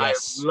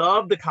 Yes. I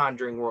love the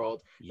Conjuring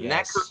world. Yes. And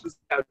that comes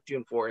out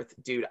June 4th.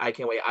 Dude, I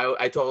can't wait.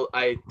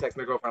 I text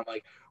my girlfriend, I'm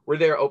like, we're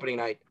there opening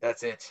night.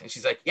 That's it. And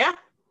she's like, yeah.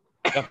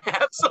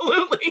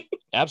 Absolutely.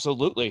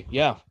 Absolutely.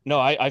 Yeah. No,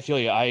 I feel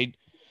you.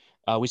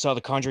 We saw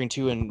the Conjuring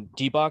 2 in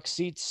D-box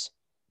seats.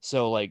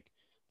 So like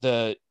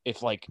if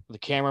the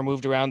camera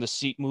moved around, the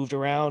seat moved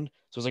around.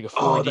 So it was like a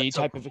 4D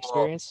type of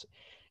experience.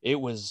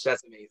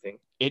 That's amazing.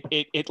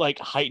 It like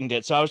heightened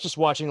it. So I was just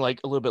watching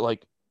like a little bit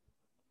like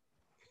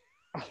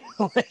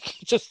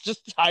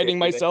just hiding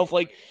myself,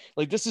 like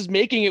this is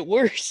making it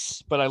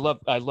worse. But I love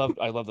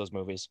those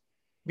movies.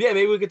 Yeah,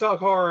 maybe we could talk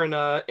horror in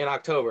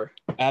October.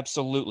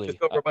 Absolutely. Just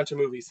go for a bunch of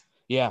movies.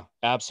 Yeah,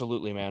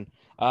 absolutely, man.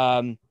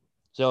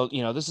 So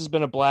this has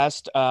been a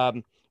blast.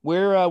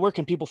 Where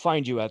can people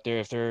find you out there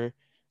if they're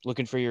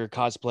looking for your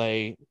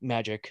cosplay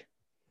magic?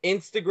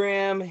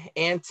 Instagram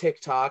and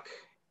TikTok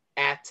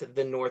at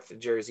the North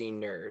Jersey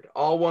Nerd.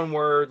 All one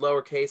word,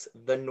 lowercase,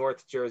 the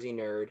North Jersey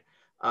Nerd.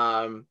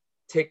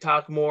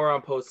 TikTok more,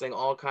 I'm posting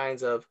all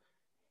kinds of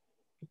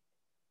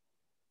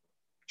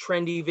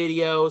trendy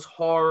videos,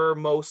 horror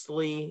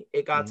mostly.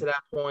 It got to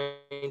that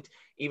point.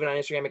 Even on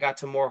Instagram, it got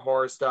to more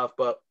horror stuff,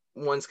 but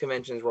once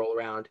conventions roll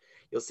around,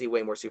 you'll see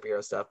way more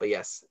superhero stuff. But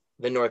yes,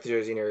 the North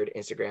Jersey Nerd,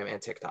 Instagram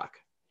and TikTok.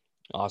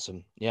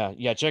 Awesome.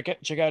 Yeah. Check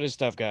out his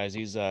stuff, guys.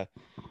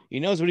 He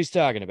knows what he's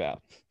talking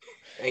about.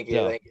 Thank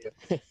you.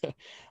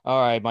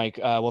 All right, Mike.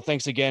 Well,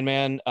 thanks again,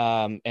 man.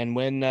 And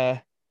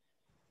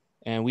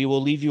we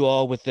will leave you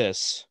all with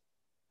this.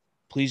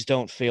 Please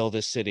don't fail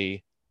this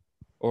city,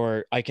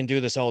 or I can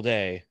do this all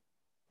day,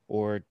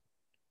 or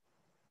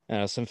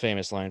some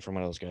famous line from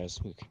one of those guys.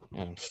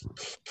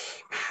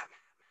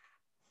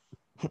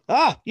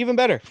 Even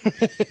better.